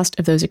the cost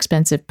of those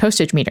expensive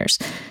postage meters.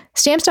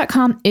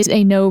 Stamps.com is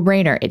a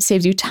no-brainer. It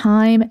saves you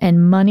time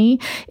and money.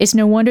 It's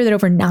no wonder that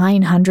over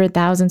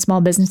 900,000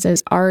 small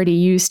businesses already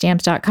use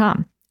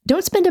Stamps.com.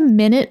 Don't spend a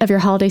minute of your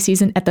holiday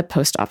season at the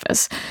post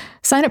office.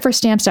 Sign up for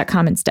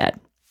Stamps.com instead.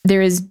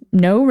 There is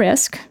no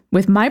risk.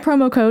 With my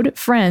promo code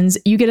FRIENDS,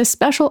 you get a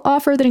special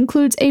offer that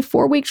includes a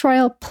 4-week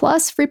trial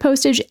plus free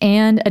postage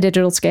and a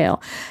digital scale.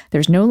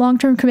 There's no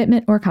long-term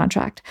commitment or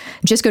contract.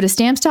 Just go to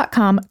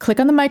Stamps.com, click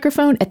on the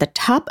microphone at the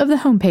top of the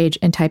homepage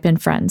and type in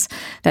FRIENDS.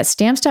 That's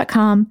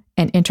Stamps.com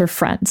and enter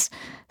FRIENDS.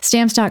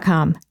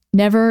 Stamps.com.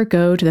 Never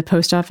go to the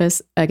post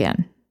office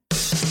again.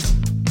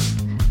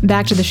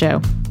 Back to the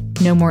show.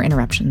 No more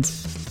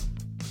interruptions.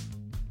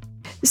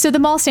 So the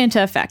mall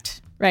Santa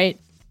effect, right?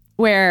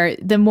 Where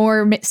the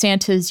more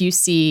Santas you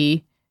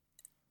see,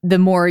 the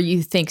more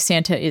you think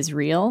Santa is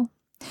real.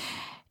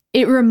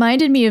 It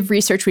reminded me of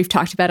research we've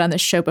talked about on this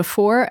show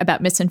before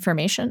about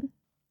misinformation,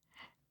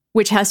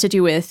 which has to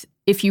do with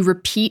if you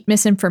repeat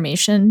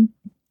misinformation,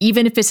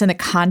 even if it's in the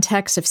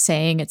context of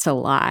saying it's a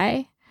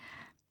lie,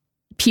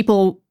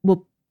 people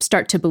will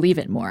start to believe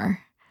it more.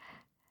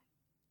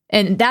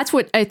 And that's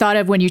what I thought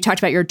of when you talked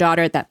about your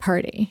daughter at that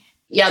party.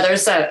 Yeah,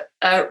 there's a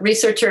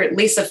researcher,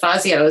 Lisa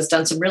Fazio, has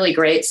done some really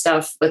great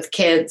stuff with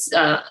kids.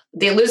 The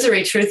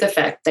illusory truth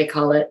effect, they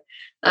call it.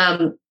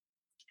 And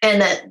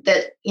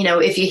that you know,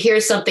 if you hear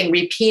something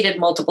repeated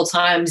multiple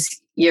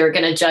times, you're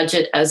going to judge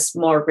it as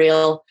more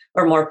real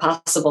or more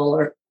possible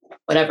or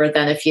whatever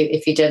than if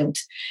you didn't.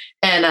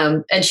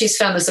 And she's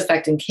found this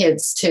effect in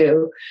kids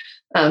too,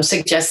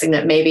 suggesting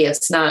that maybe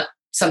it's not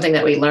something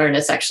that we learn.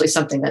 It's actually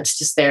something that's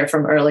just there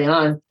from early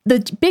on. The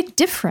big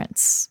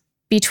difference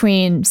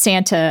between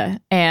Santa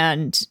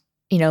and,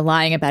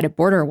 lying about a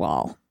border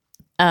wall,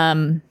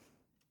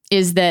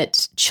 is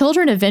that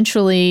children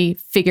eventually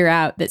figure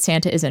out that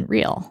Santa isn't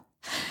real.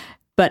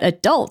 But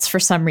adults, for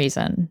some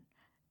reason,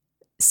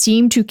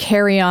 seem to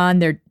carry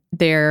on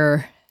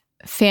their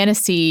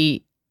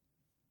fantasy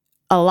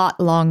a lot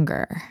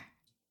longer.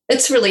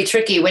 It's really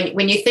tricky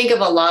when you think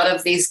of a lot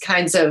of these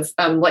kinds of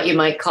what you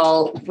might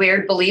call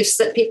weird beliefs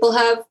that people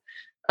have.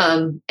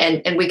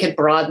 And we could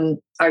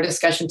broaden our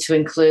discussion to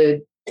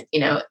include,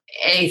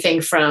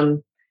 anything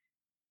from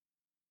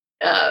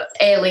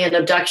alien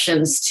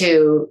abductions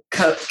to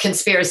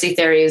conspiracy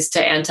theories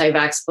to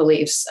anti-vax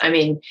beliefs. I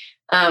mean,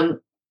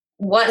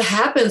 what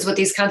happens with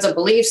these kinds of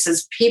beliefs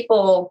is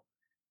people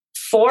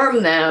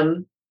form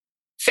them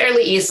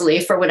fairly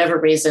easily for whatever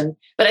reason.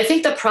 But I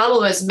think the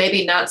problem is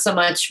maybe not so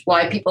much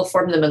why people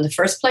form them in the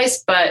first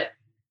place, but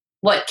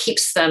what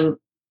keeps them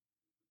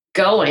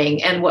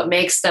going and what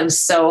makes them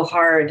so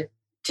hard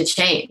to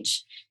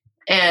change.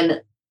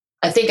 And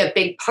I think a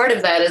big part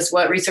of that is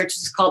what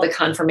researchers call the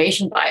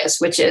confirmation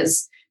bias, which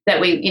is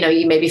that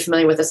you may be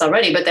familiar with this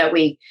already, but that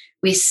we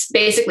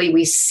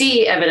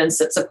see evidence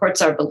that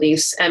supports our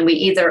beliefs and we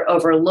either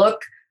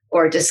overlook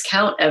or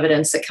discount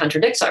evidence that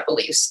contradicts our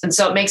beliefs. And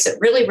so it makes it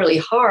really, really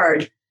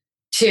hard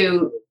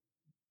to,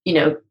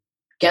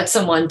 get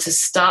someone to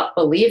stop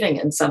believing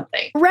in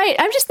something. Right.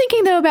 I'm just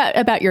thinking though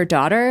about your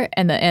daughter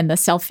and the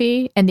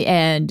selfie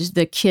and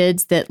the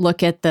kids that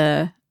look at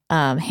the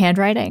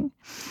handwriting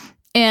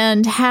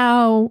and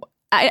how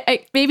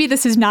I maybe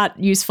this is not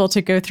useful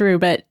to go through,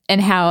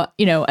 and how,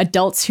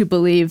 adults who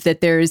believe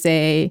that there's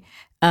a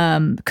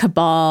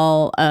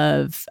cabal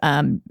of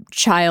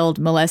child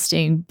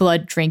molesting,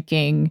 blood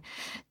drinking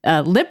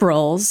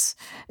liberals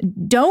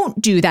don't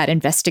do that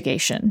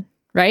investigation,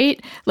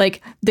 right?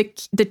 Like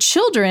the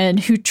children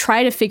who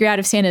try to figure out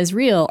if Santa is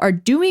real are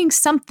doing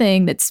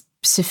something that's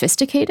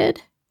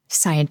sophisticated,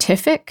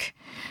 scientific,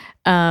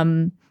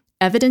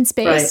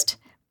 evidence-based,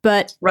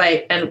 but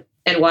right. And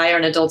why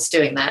aren't adults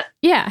doing that?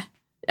 Yeah.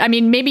 I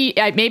mean,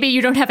 maybe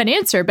you don't have an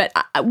answer, but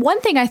one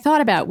thing I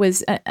thought about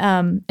was,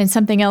 and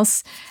something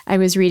else I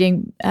was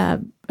reading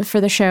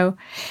for the show,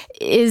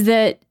 is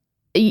that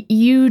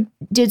you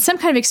did some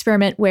kind of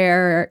experiment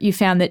where you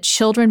found that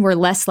children were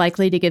less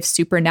likely to give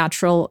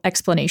supernatural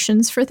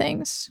explanations for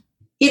things.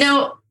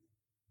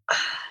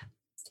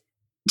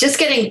 Just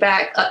getting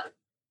back,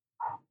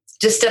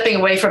 just stepping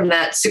away from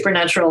that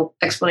supernatural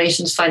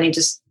explanations finding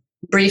just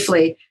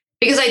briefly,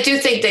 because I do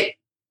think that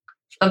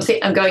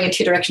I'm going in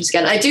two directions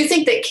again. I do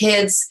think that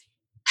kids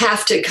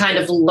have to kind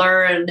of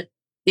learn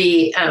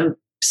the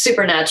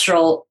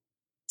supernatural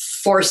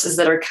forces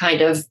that are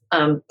kind of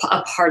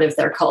a part of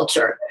their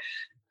culture.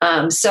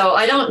 So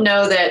I don't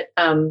know that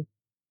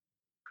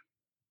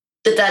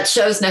that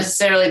shows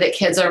necessarily that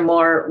kids are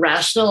more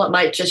rational. It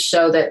might just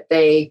show that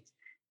they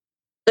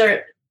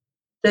kind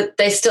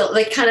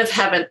of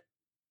haven't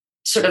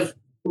sort of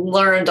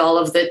learned all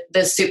of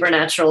the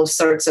supernatural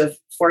sorts of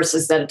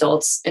forces that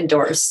adults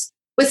endorse.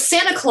 With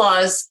Santa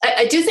Claus,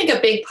 I do think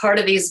a big part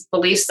of these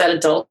beliefs that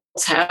adults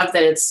have,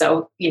 that it's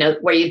so,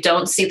 where you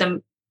don't see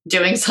them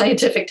doing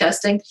scientific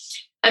testing.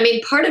 I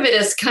mean, part of it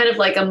is kind of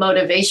like a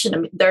motivation. I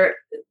mean,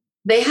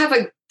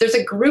 there's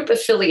a group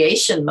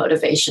affiliation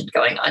motivation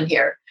going on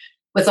here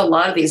with a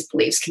lot of these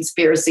beliefs,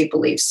 conspiracy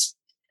beliefs,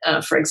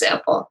 for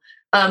example.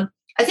 I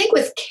think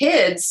with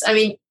kids, I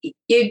mean,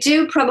 you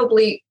do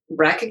probably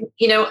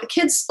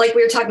kids, like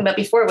we were talking about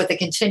before with the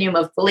continuum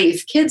of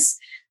belief, kids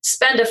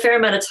spend a fair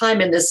amount of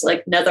time in this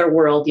like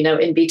netherworld,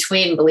 in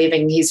between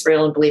believing he's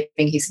real and believing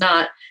he's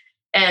not.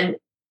 And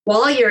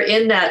while you're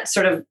in that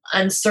sort of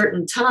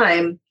uncertain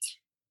time,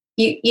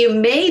 you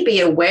may be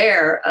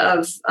aware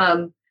of,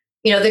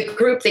 the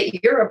group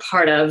that you're a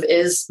part of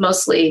is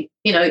mostly,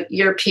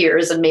 your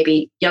peers and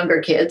maybe younger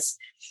kids.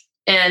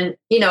 And,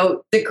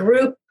 the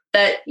group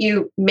that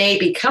you may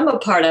become a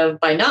part of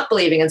by not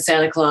believing in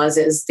Santa Claus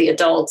is the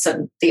adults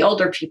and the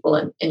older people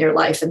in your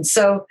life. And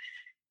so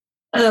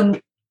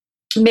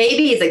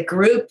maybe the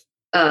group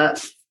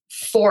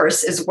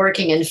force is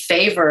working in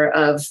favor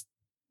of,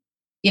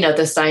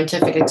 the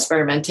scientific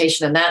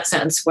experimentation in that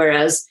sense,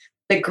 whereas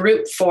the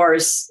group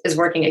force is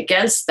working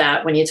against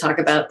that when you talk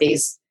about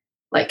these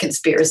like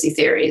conspiracy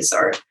theories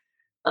or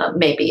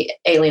maybe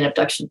alien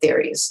abduction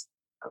theories.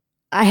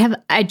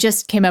 I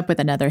just came up with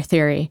another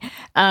theory.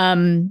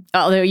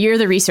 Although you're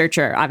the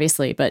researcher,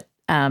 obviously, but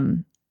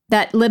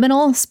that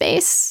liminal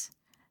space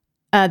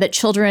that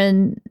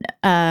children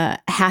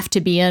have to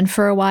be in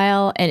for a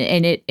while,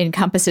 and it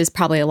encompasses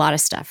probably a lot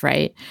of stuff,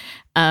 right?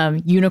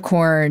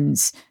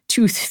 Unicorns,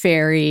 Tooth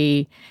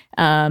Fairy,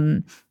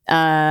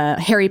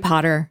 Harry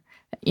Potter,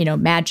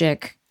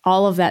 magic,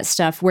 all of that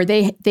stuff, where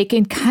they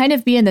can kind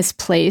of be in this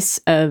place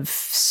of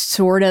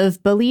sort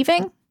of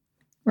believing,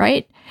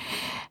 right?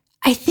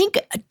 I think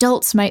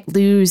adults might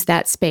lose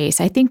that space.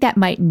 I think that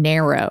might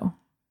narrow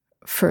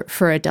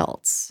for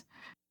adults.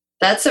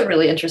 That's a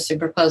really interesting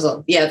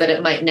proposal. Yeah, that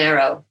it might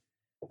narrow.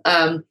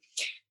 I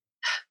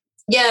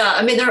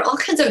mean, there are all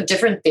kinds of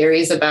different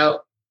theories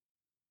about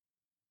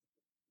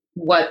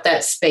what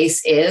that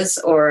space is,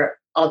 or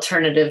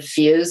alternative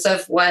views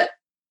of what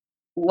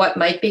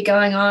might be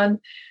going on.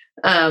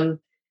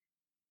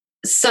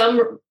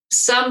 Some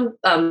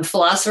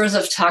philosophers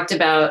have talked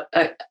about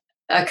a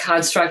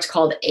construct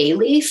called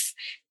A-leaf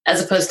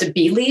as opposed to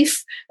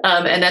B-leaf.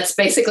 And that's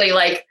basically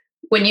like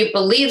when you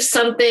believe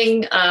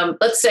something,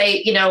 let's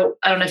say, I don't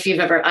know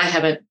if I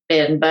haven't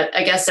been, but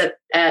I guess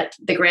at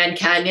the Grand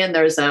Canyon,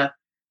 there's a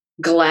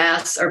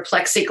glass or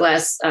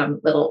plexiglass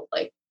little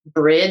like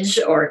bridge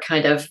or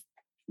kind of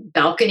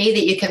balcony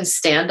that you can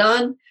stand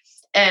on.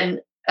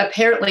 And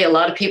apparently a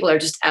lot of people are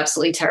just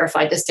absolutely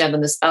terrified to stand on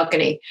this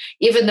balcony,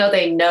 even though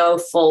they know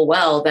full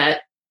well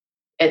that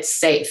it's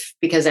safe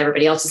because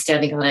everybody else is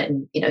standing on it.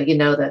 And,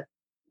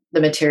 the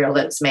material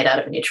that it's made out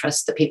of, and you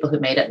trust the people who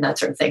made it and that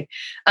sort of thing.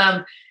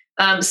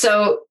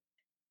 So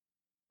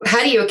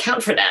how do you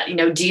account for that?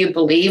 Do you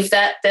believe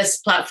that this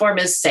platform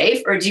is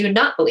safe, or do you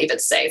not believe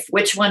it's safe?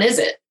 Which one is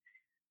it?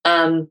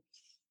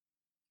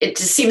 It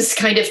just seems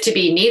kind of to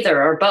be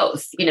neither or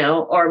both,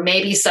 or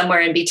maybe somewhere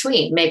in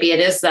between. Maybe it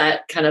is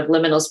that kind of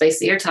liminal space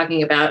that you're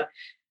talking about.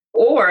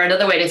 Or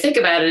another way to think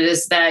about it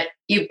is that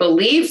you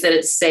believe that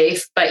it's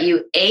safe, but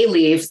you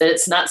believe that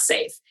it's not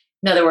safe.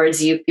 In other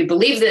words, you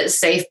believe that it's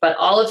safe, but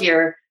all of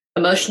your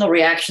emotional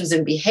reactions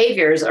and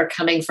behaviors are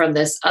coming from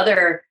this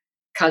other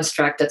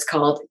construct that's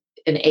called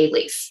an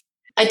A-leaf.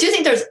 I do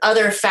think there's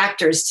other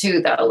factors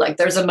too, though. Like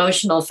there's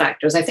emotional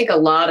factors. I think a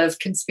lot of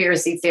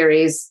conspiracy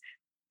theories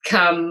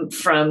come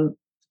from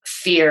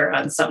fear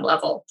on some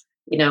level,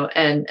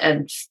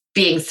 and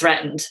being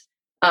threatened.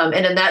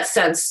 And in that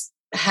sense,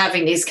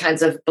 having these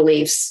kinds of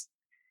beliefs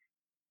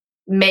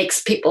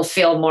makes people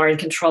feel more in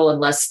control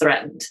and less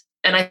threatened.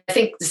 And I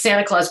think the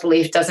Santa Claus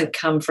belief doesn't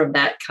come from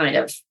that kind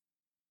of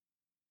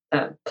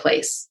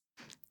place.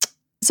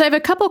 So I have a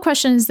couple of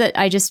questions that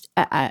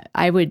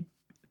I would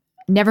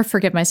never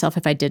forgive myself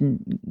if I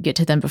didn't get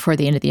to them before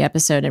the end of the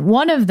episode. And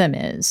one of them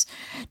is,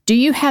 do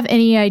you have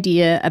any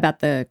idea about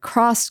the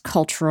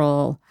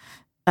cross-cultural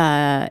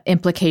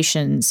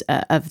implications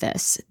of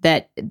this?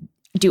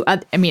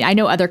 I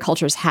know other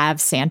cultures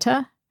have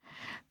Santa,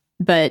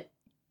 but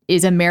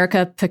is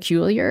America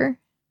peculiar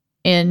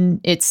in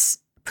its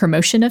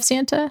promotion of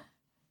Santa?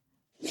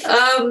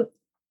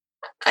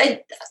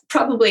 I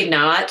probably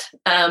not.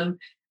 I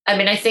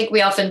think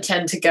we often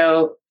tend to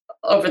go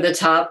over the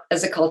top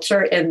as a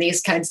culture in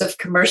these kinds of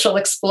commercial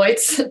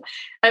exploits.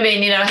 How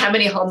many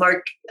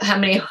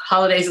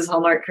holidays has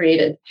Hallmark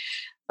created?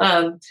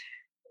 But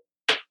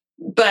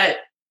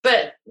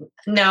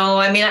no,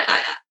 I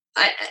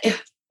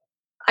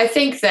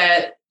think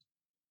that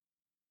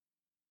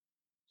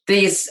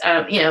these,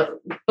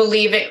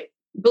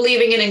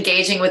 believing and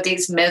engaging with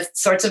these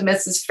sorts of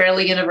myths is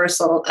fairly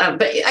universal.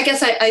 But I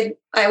guess I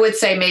would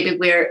say maybe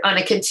we're on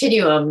a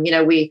continuum.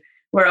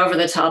 We're over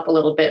the top a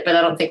little bit, but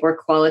I don't think we're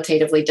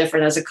qualitatively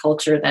different as a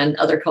culture than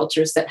other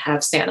cultures that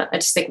have Santa. I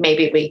just think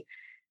maybe we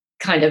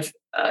kind of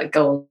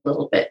go a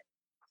little bit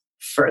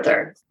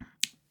further.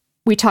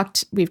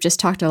 We've just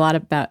talked a lot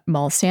about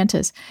mall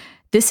Santas.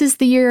 This is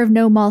the year of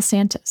no mall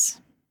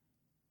Santas.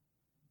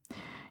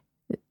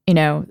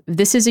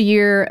 This is a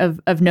year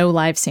of no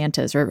live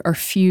Santas or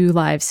few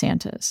live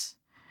Santas.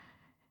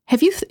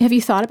 Have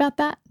you thought about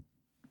that?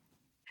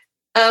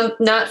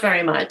 Not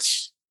very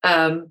much.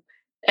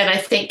 And I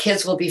think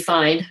kids will be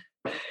fine.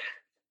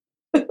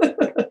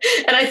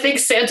 And I think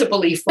Santa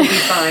belief will be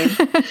fine.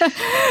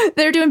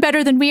 They're doing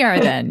better than we are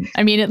then.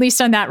 At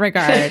least on that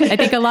regard. I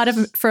think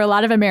for a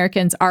lot of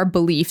Americans, our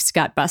beliefs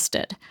got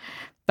busted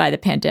by the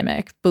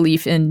pandemic.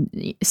 Belief in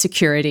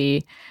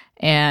security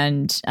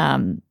and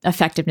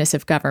effectiveness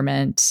of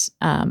government,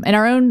 and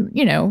our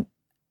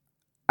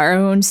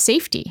own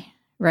safety,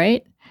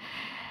 right?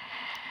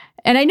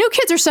 And I know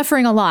kids are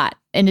suffering a lot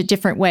in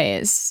different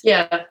ways.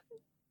 Yeah.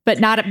 But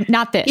not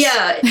this.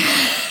 Yeah.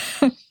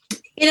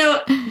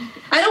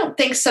 I don't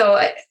think so.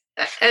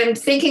 I'm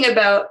thinking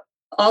about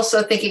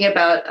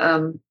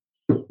the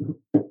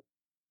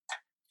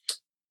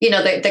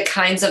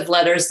kinds of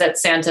letters that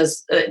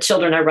Santa's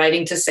children are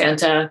writing to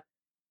Santa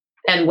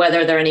and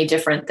whether they're any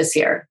different this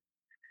year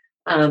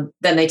than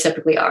they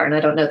typically are. And I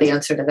don't know the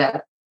answer to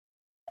that.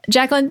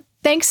 Jacqueline,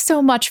 thanks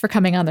so much for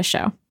coming on the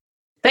show.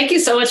 Thank you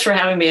so much for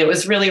having me. It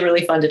was really,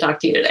 really fun to talk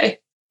to you today.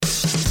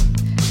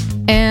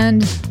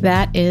 And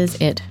that is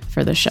it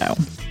for the show.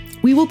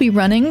 We will be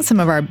running some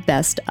of our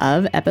best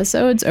of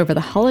episodes over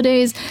the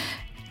holidays.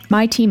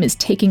 My team is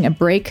taking a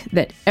break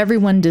that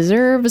everyone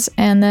deserves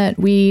and that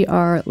we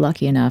are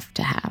lucky enough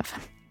to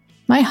have.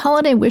 My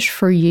holiday wish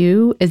for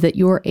you is that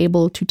you're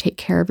able to take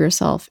care of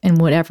yourself in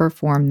whatever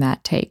form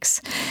that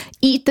takes.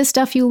 Eat the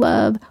stuff you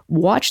love,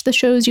 watch the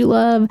shows you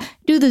love,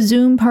 do the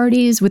Zoom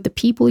parties with the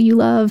people you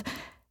love,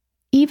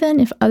 even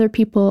if other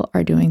people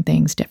are doing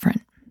things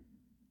different.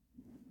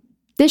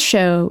 This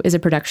show is a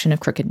production of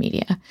Crooked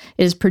Media.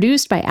 It is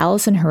produced by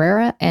Allison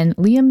Herrera and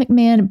Liam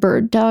McMahon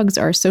bird dogs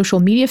our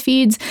social media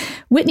feeds.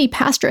 Whitney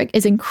Pastrick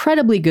is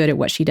incredibly good at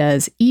what she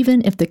does,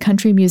 even if the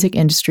country music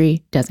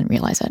industry doesn't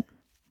realize it.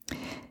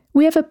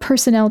 We have a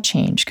personnel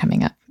change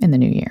coming up in the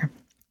new year.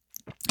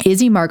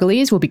 Izzy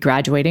Margulies will be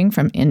graduating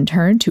from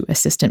intern to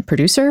assistant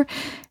producer,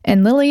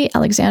 and Lily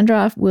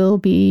Alexandrov will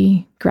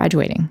be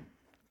graduating,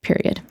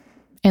 period,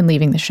 and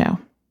leaving the show.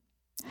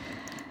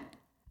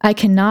 I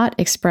cannot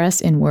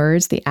express in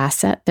words the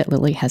asset that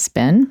Lily has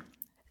been,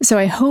 so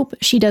I hope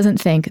she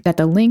doesn't think that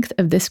the length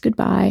of this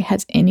goodbye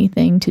has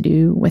anything to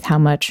do with how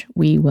much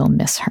we will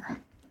miss her.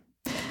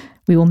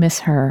 We will miss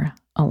her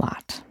a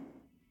lot.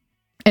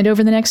 And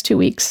over the next 2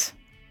 weeks,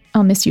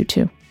 I'll miss you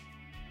too.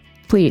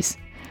 Please,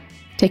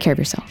 take care of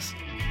yourselves.